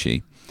Times a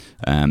Banshee.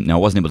 Now I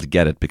wasn't able to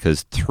get it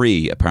because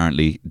 3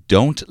 apparently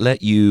don't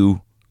let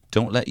you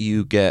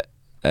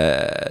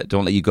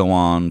go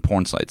on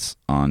porn sites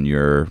on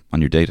your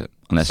data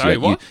unless Sorry, you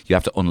what?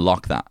 have to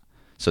unlock that.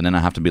 So then I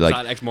have to be like,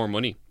 That X more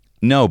money.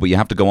 no, but you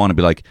have to go on and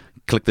be like,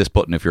 click this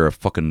button if you're a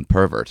fucking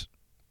pervert.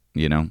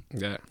 You know,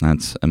 Yeah.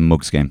 that's a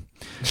mugs game.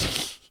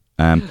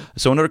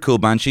 So another cool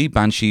Banshee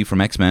from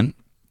X-Men.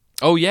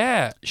 Oh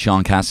yeah.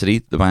 Sean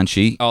Cassidy, the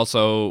Banshee.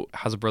 Also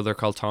has a brother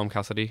called Tom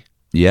Cassidy.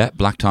 Yeah,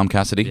 Black Tom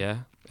Cassidy. Yeah.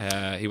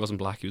 He wasn't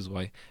black. He was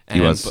white.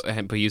 He was.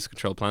 But he used to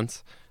control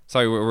plants.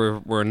 Sorry, we're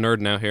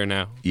nerding out here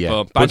now. Yeah,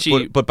 But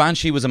Banshee. but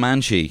Banshee was a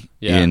Manshee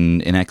Yeah.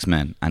 in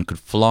X-Men and could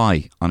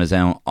fly on his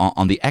own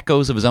on the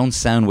echoes of his own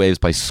sound waves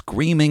by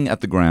screaming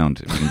at the ground.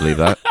 If you can believe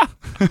that.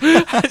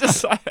 I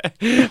just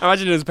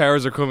imagine his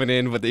powers are coming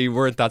in, but they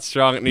weren't that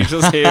strong, and you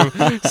just hear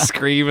him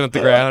screaming at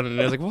the ground, and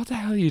I was like, "What the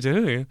hell are you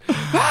doing?"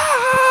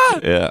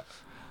 Yeah.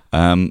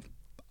 And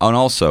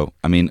also,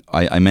 I mean,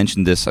 I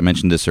mentioned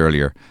this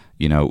earlier.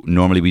 You know,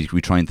 normally we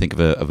try and think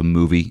of a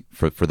movie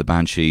for the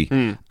Banshee,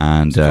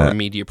 and For a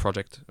media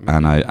project.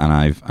 and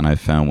I've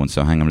found one.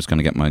 So hang on, I'm just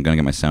gonna get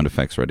my sound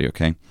effects ready.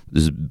 Okay,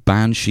 this is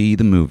Banshee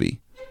the movie.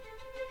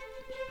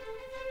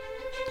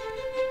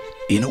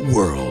 In a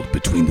world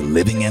between the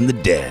living and the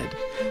dead,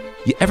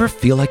 you ever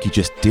feel like you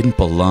just didn't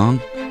belong?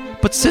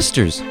 But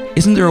sisters,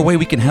 isn't there a way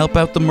we can help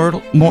out the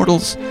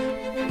mortals?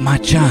 My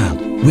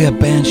child, we are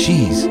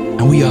banshees,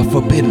 and we are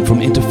forbidden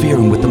from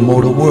interfering with the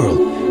mortal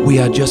world. We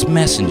are just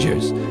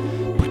messengers.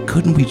 But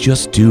couldn't we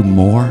just do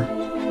more?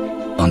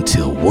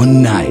 Until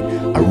one night,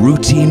 a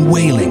routine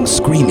wailing,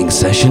 screaming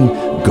session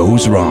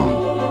goes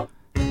wrong.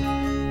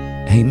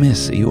 Hey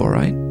miss, are you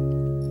alright?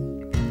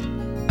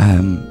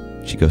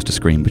 She goes to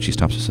scream, but she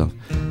stops herself.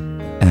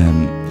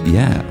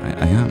 Yeah,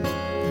 I am.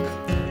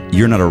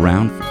 You're not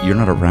around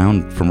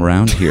from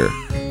around here,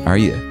 are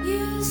you?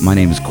 My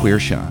name is Queer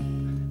Sean.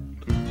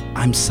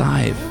 I'm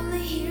Sive.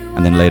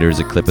 And then later is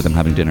a clip of them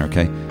having dinner,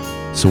 okay?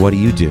 So what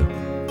do?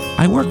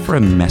 I work for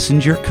a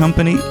messenger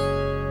company.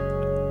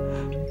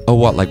 Oh,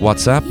 what, like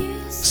WhatsApp?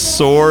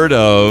 Sort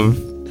of.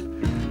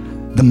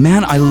 The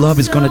man I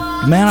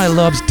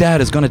love's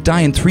dad is gonna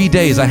die in 3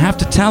 days. I have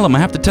to tell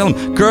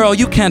him. Girl,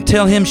 you can't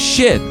tell him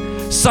shit.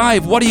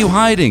 Sive, what are you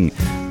hiding?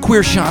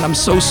 Queer Sean, I'm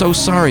so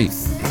sorry.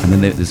 And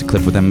then there's a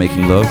clip with them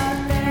making love.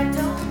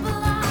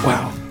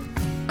 Wow,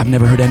 I've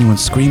never heard anyone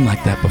scream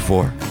like that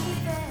before.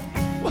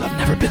 Well, I've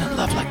never been in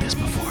love like this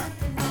before.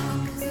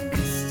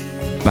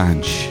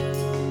 Bansh,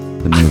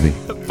 the movie.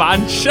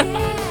 Bansh.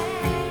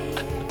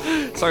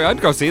 Sorry, I'd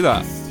go see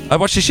that. I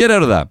watched the shit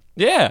out of that.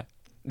 Yeah,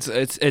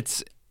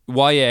 it's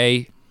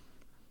YA,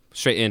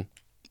 straight in.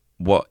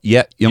 What?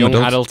 Yeah, young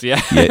adult.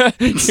 Yeah, Yeah.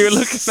 you're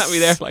looking at me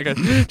there like I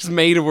just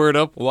made a word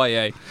up.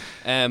 YA.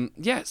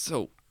 Yeah.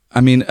 So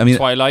I mean,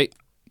 Twilight,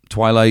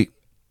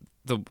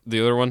 the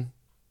other one.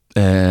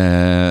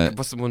 uh,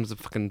 What's the one with the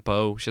fucking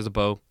bow? She has a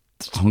bow.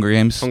 Hunger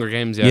Games. Hunger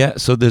Games. Yeah. Yeah,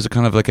 so there's a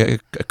kind of like a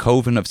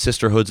coven of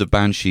sisterhoods of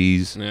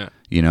banshees. Yeah.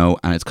 You know,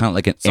 and it's kind of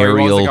like an Sorry,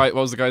 aerial. what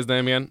was the guy's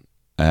name again?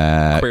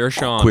 Queer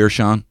Sean. Queer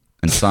Sean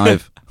and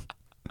Sive.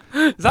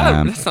 Is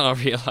that that's not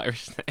a real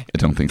Irish name? I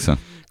don't think so.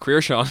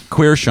 Queer Sean.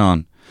 Queer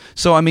Sean.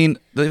 So I mean,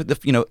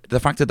 the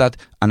fact that,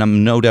 and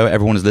I'm no doubt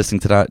everyone is listening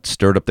to that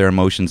stirred up their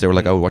emotions. They were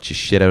like, "Oh, watch the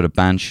shit out of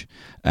Bansh."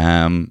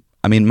 I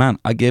mean, man,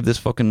 I give this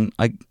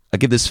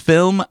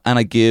film, and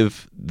I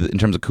give in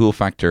terms of cool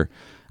factor,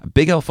 a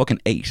big old fucking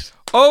 8.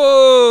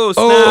 Oh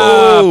snap!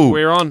 Oh!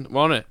 We're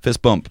on it.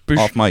 Fist bump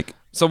off mic.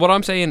 So what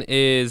I'm saying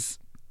is,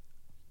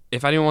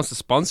 if anyone wants to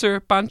sponsor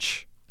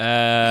Bansh,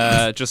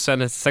 just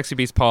send it to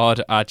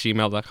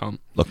sexybeastpod@gmail.com.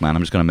 Look, man,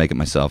 I'm just gonna make it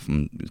myself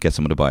and get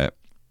someone to buy it.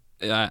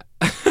 Yeah.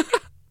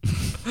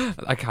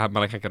 I can't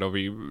get over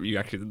you. You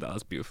actually did that.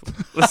 That's beautiful.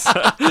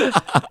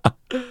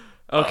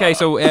 Okay,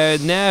 so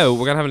now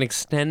we're gonna have an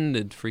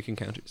extended Freak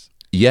Encounters.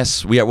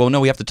 Yes, we are. Well, no,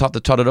 we have to tot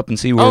it up and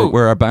see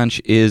where our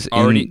bench is.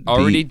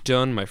 Already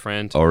done, my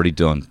friend. Already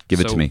done.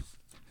 Give it to me.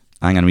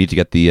 Hang on, we need to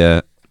get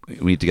the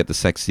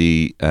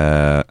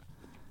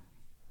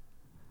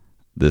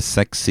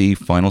sexy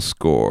final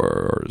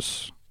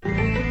scores.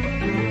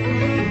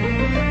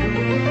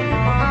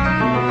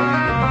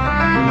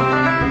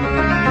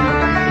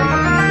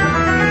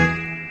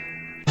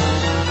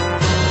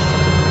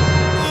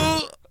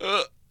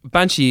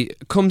 Banshee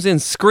comes in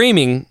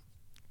screaming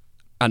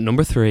at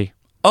number 3.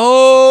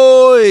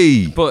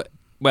 Oi! But,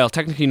 well,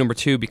 technically number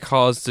 2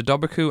 because the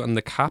Dobberku and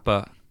the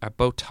Kappa are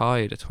both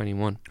tied at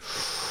 21.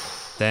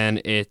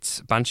 Then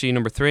it's Banshee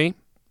number 3.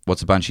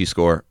 What's the Banshee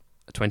score?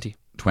 20.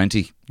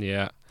 20.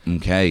 Yeah.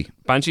 Okay.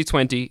 Banshee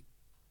 20,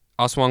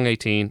 Oswong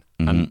 18,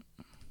 and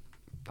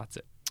that's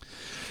it.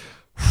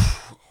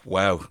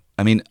 Wow.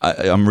 I mean,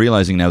 I'm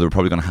realising now that we're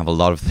probably going to have a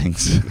lot of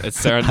things. It's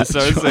starting to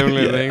start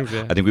similar things,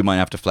 yeah. I think we might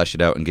have to flesh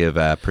it out and give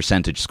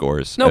percentage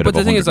scores. No, but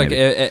the thing is, like,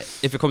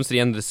 if it comes to the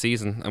end of the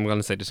season, I'm going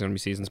to say there's going to be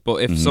seasons,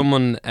 but if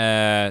someone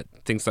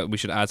thinks that we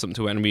should add something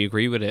to it and we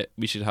agree with it,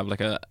 we should have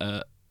like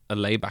a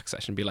layback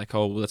session, be like,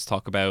 oh, well, let's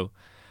talk about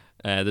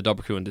the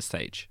Dobberku in this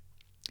stage.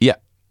 Yeah.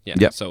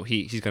 Yeah. So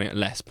he's going to get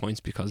less points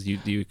because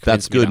you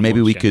that's good.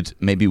 Maybe we could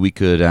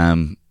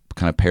kind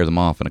of pair them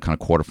off in a kind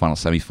of quarterfinal,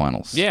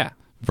 semifinals. Yeah.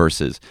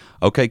 Versus.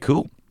 Okay,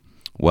 cool.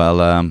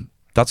 Well,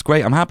 that's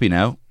great. I'm happy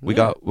now. We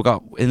got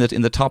in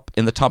the top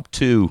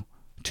two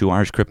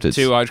Irish cryptids.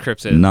 2 Irish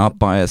cryptids. Not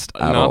biased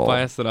at all. Not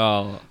biased at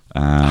all.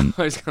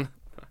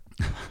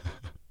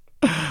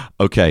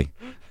 Okay.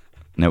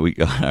 Now we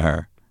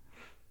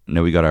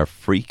got our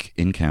freak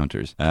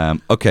encounters.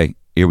 Okay,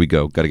 here we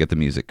go. Got to get the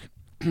music.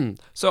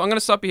 So I'm going to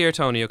stop you here,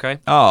 Tony, okay?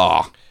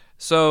 Oh.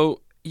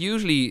 So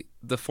usually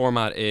the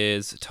format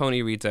is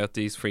Tony reads out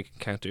these freak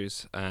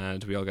encounters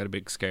and we all get a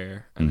big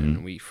scare and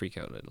then we freak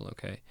out a little,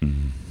 okay?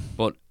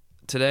 But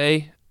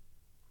today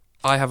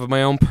I have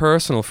my own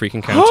personal freak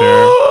encounter.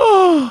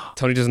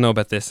 Tony doesn't know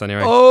about this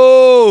anyway.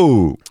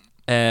 Oh!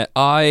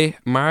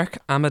 Mark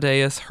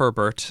Amadeus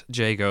Herbert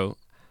Jago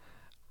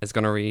are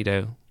going to read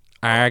out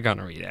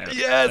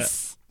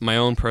yes! My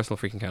own personal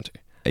freak encounter.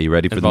 Are you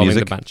ready for the involving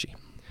music? The Banshee.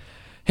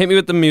 Hit me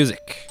with the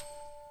music.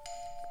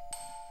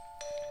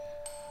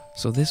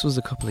 So this was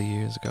a couple of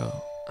years ago.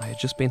 I had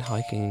just been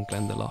hiking in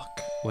Glendalough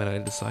when I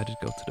decided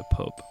to go to the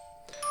pub.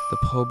 The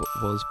pub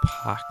was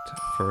packed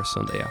for a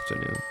Sunday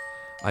afternoon.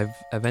 I've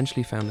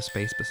eventually found a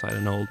space beside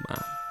an old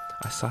man.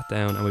 I sat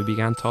down and we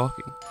began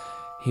talking.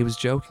 He was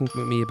joking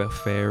with me about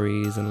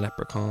fairies and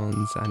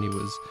leprechauns and he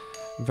was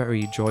a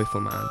very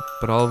joyful man.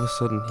 But all of a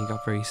sudden he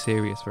got very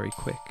serious very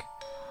quick.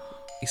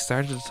 He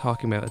started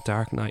talking about a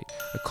dark night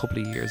a couple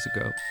of years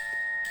ago.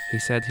 He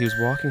said he was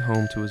walking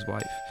home to his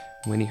wife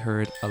when he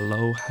heard a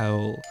low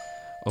howl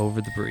over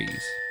the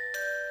breeze.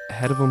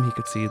 Ahead of him he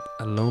could see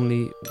a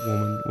lonely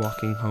woman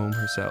walking home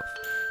herself.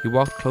 He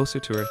walked closer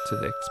to her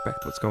to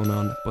expect what's going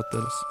on, but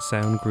the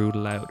sound grew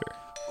louder.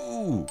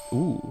 Ooh.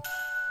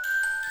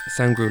 The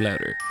sound grew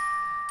louder.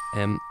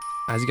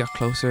 As he got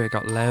closer, it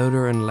got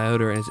louder and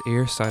louder and his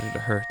ear started to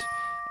hurt.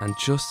 And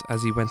just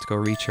as he went to go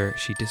reach her,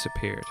 she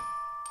disappeared.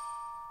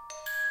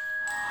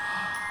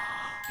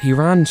 He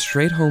ran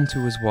straight home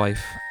to his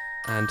wife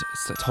and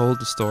told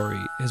the story.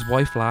 His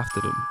wife laughed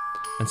at him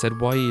and said,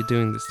 "Why are you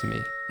doing this to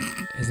me?"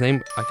 His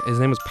name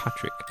was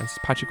Patrick. And says,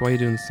 "Patrick, why are you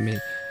doing this to me?"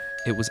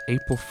 It was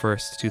April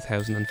 1st,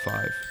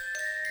 2005.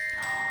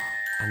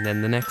 And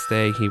then the next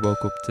day he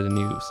woke up to the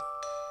news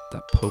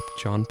that Pope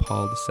John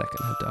Paul II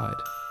had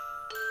died.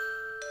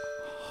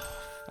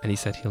 And he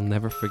said he'll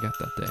never forget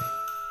that day.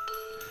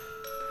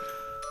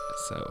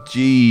 So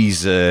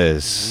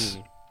Jesus.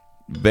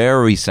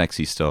 Very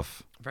sexy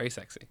stuff. Very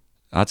sexy.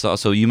 That's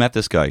also, you met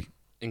this guy?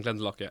 In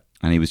Glendalough, yeah.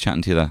 And he was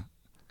chatting to you there?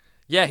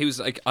 Yeah, he was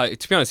like,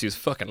 to be honest, he was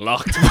fucking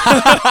locked.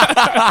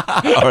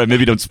 Alright,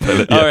 maybe don't spoil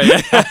it.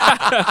 Alright.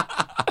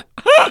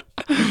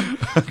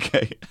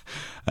 Okay.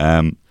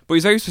 But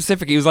he's very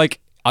specific. He was like,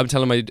 I'm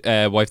telling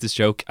my wife this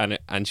joke and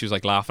she was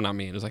like laughing at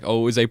me and it was like,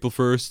 oh, it's April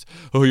 1st.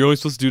 Oh, you're only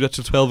supposed to do that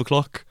till 12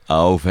 o'clock.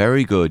 Oh,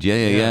 very good.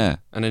 Yeah.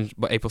 And then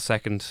April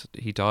 2nd,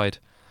 he died.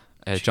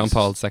 John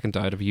Paul II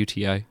died of a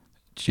UTI.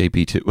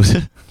 JP2, was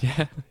it?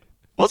 Yeah.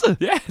 Was it?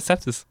 Yeah,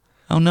 sepsis.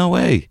 Oh, no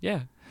way.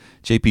 Yeah.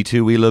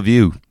 JP2, we love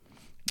you.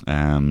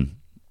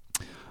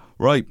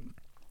 Right.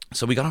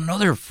 So we got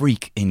another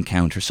freak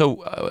encounter.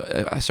 So,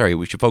 sorry,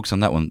 we should focus on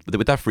that one.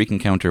 With that freak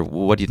encounter,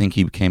 what do you think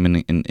he came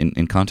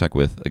in contact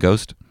with? A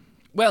ghost?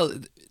 Well,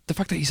 the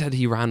fact that he said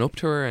he ran up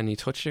to her and he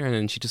touched her and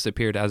then she just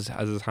appeared as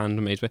his hand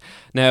made.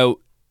 Now,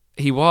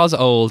 he was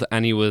old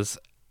and he was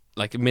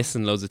like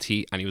missing loads of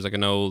teeth and he was like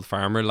an old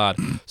farmer lad.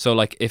 So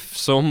like if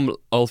some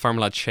old farmer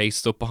lad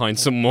chased up behind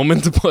some woman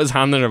to put his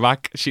hand in her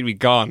back, she'd be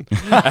gone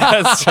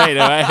straight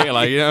away.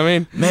 Like, you know what I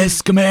mean?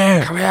 Miss, come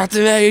here. Come here to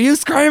me. Are you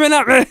screaming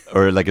at me?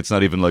 Or like it's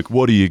not even like,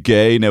 what are you,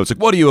 gay? Now it's like,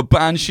 what are you, a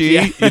banshee?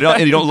 Yeah. You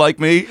don't like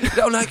me? You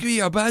don't like me,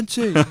 you're a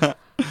banshee.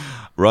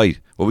 Right.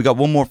 Well, we got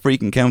one more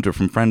freak encounter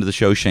from friend of the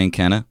show, Shane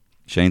Kenna.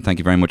 Shane, thank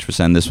you very much for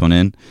sending this one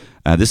in.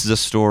 This is a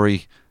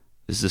story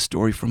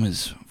from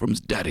his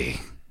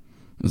daddy.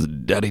 It was a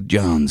Daddy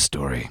John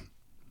story.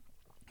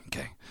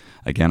 Okay.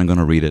 Again, I'm going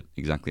to read it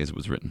exactly as it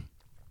was written.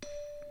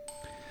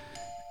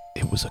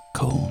 It was a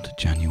cold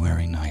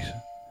January night.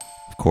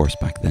 Of course,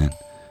 back then,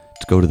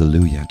 to go to the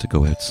loo, you had to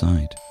go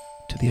outside,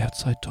 to the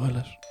outside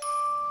toilet.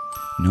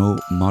 No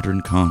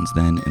modern cons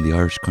then in the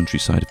Irish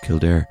countryside of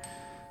Kildare.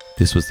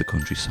 This was the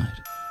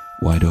countryside.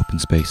 Wide open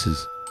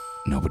spaces,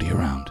 nobody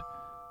around,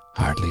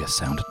 hardly a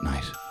sound at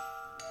night.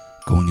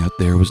 Going out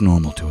there was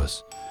normal to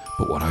us,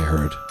 but what I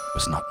heard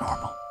was not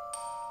normal.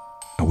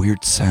 A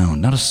weird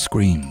sound, not a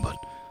scream, but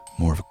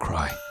more of a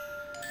cry.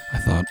 I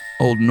thought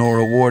old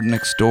Nora Ward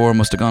next door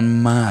must have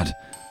gone mad,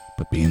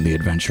 but being the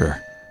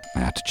adventurer, I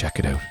had to check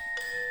it out.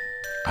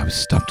 I was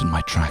stopped in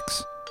my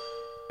tracks.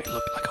 It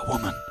looked like a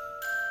woman,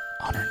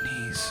 on her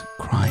knees,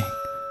 crying.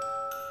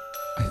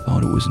 I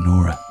thought it was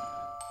Nora,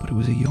 but it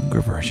was a younger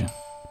version.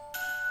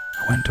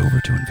 I went over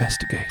to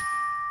investigate.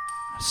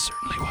 It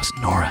certainly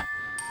wasn't Nora.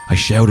 I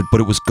shouted, but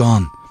it was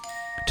gone.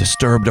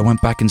 Disturbed, I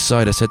went back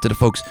inside. I said to the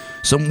folks,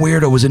 some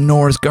weirdo was in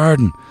Nora's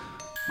garden.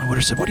 My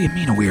mother said, what do you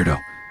mean a weirdo?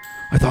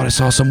 I thought I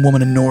saw some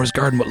woman in Nora's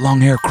garden with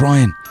long hair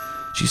crying.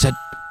 She said,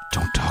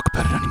 don't talk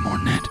about it anymore,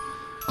 Ned.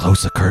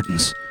 Close the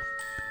curtains.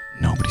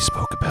 Nobody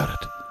spoke about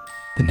it.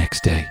 The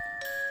next day,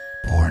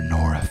 poor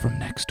Nora from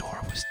next door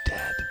was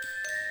dead.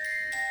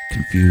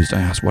 Confused,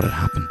 I asked what had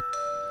happened.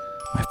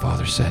 My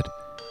father said,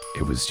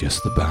 it was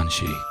just the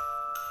banshee.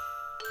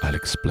 I'll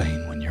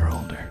explain when you're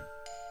older.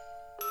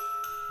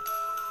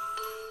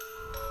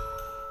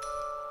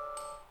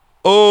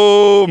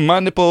 Oh, my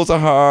nipples are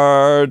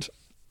hard.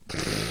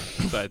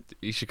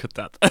 You should cut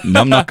that.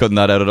 No, I'm not cutting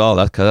that out at all.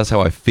 That's how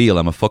I feel.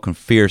 I'm a fucking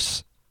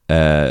fierce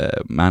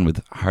man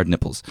with hard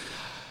nipples.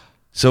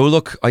 So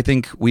look, I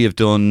think we have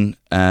done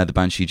the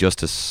Banshee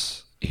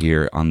justice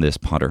here on this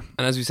Potter.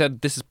 And as we said,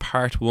 this is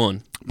part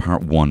 1.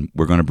 Part 1.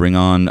 We're going to bring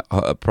on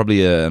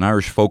probably an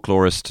Irish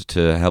folklorist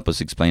to help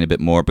us explain a bit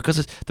more,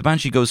 because the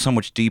Banshee goes so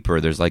much deeper.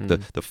 There's like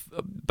the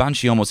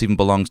Banshee almost even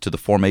belongs to the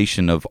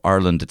formation of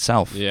Ireland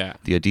itself. Yeah.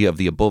 The idea of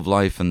the above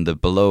life and the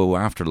below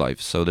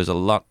afterlife. So there's a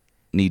lot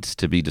needs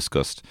to be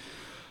discussed.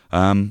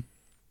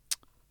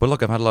 But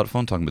look, I've had a lot of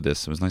fun talking about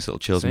this. It was nice little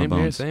chills in my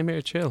bones. Same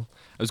here, chill.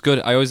 It was good.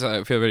 I always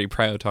feel very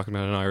proud talking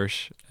about an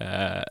Irish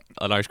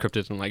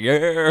cryptid. I'm like,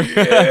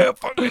 yeah,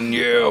 fucking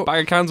you.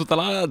 Bag of cans with the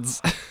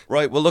lads.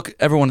 Right, well look,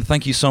 everyone,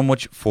 thank you so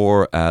much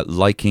for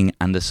liking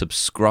and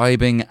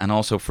subscribing, and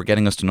also for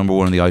getting us to number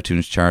 1 in the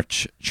iTunes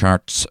charts.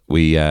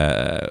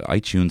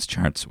 iTunes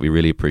charts, we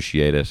really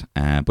appreciate it.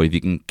 But if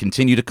you can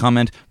continue to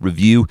comment,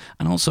 review,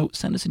 and also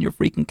send us in your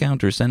freak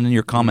encounters, send in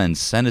your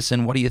comments, send us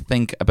in what do you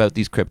think about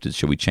these cryptids.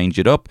 Should we change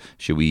it up?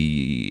 Do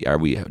we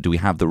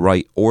have the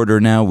right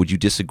order now? Would you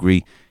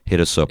disagree? Hit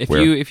us up.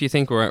 If you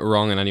think we're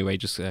wrong in any way,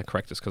 just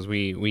correct us, because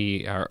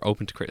we are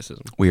open to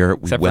criticism. We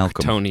Except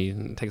welcome. For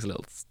Tony takes a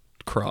little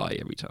cry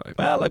every time.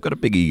 Well, I've got a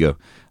big ego.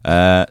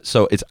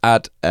 So it's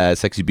at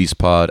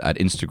SexyBeastPod at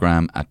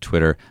Instagram, at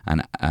Twitter,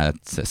 and at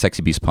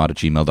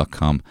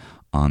sexybeastpod@gmail.com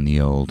on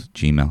the old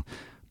Gmail.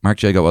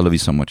 Mark Jago, I love you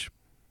so much.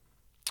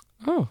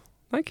 Oh,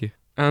 thank you.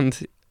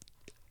 And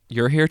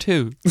you're here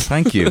too.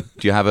 Thank you.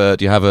 Do you have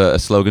a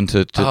slogan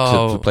to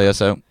play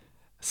us out?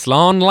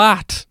 Slán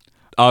Lat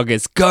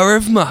agus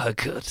Gurv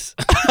Mahakut.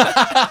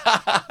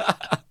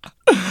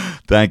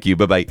 Thank you.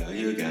 Bye bye. Oh,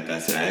 you got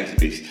that sexy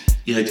beast.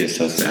 You're just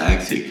so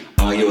sexy.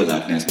 Are you a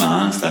Loch Ness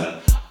monster?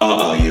 Or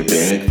are you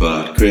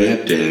Bigfoot,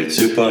 cryptid,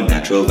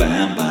 supernatural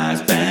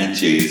vampires,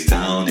 banshees,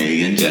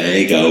 Tony and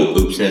Jago?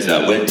 Oops, there's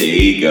that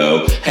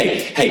Wendigo.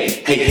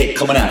 Hey,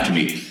 coming after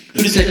me.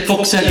 Who does that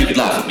fuck said you could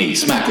laugh at me,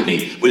 smack at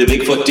me? With a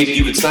Bigfoot dick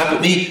you could slap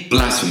at me?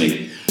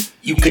 Blasphemy.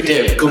 You could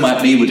dare come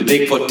at me with a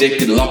Bigfoot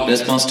dick and a Loch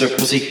Ness monster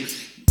pussy?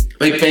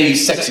 Big baby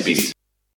sexy beast.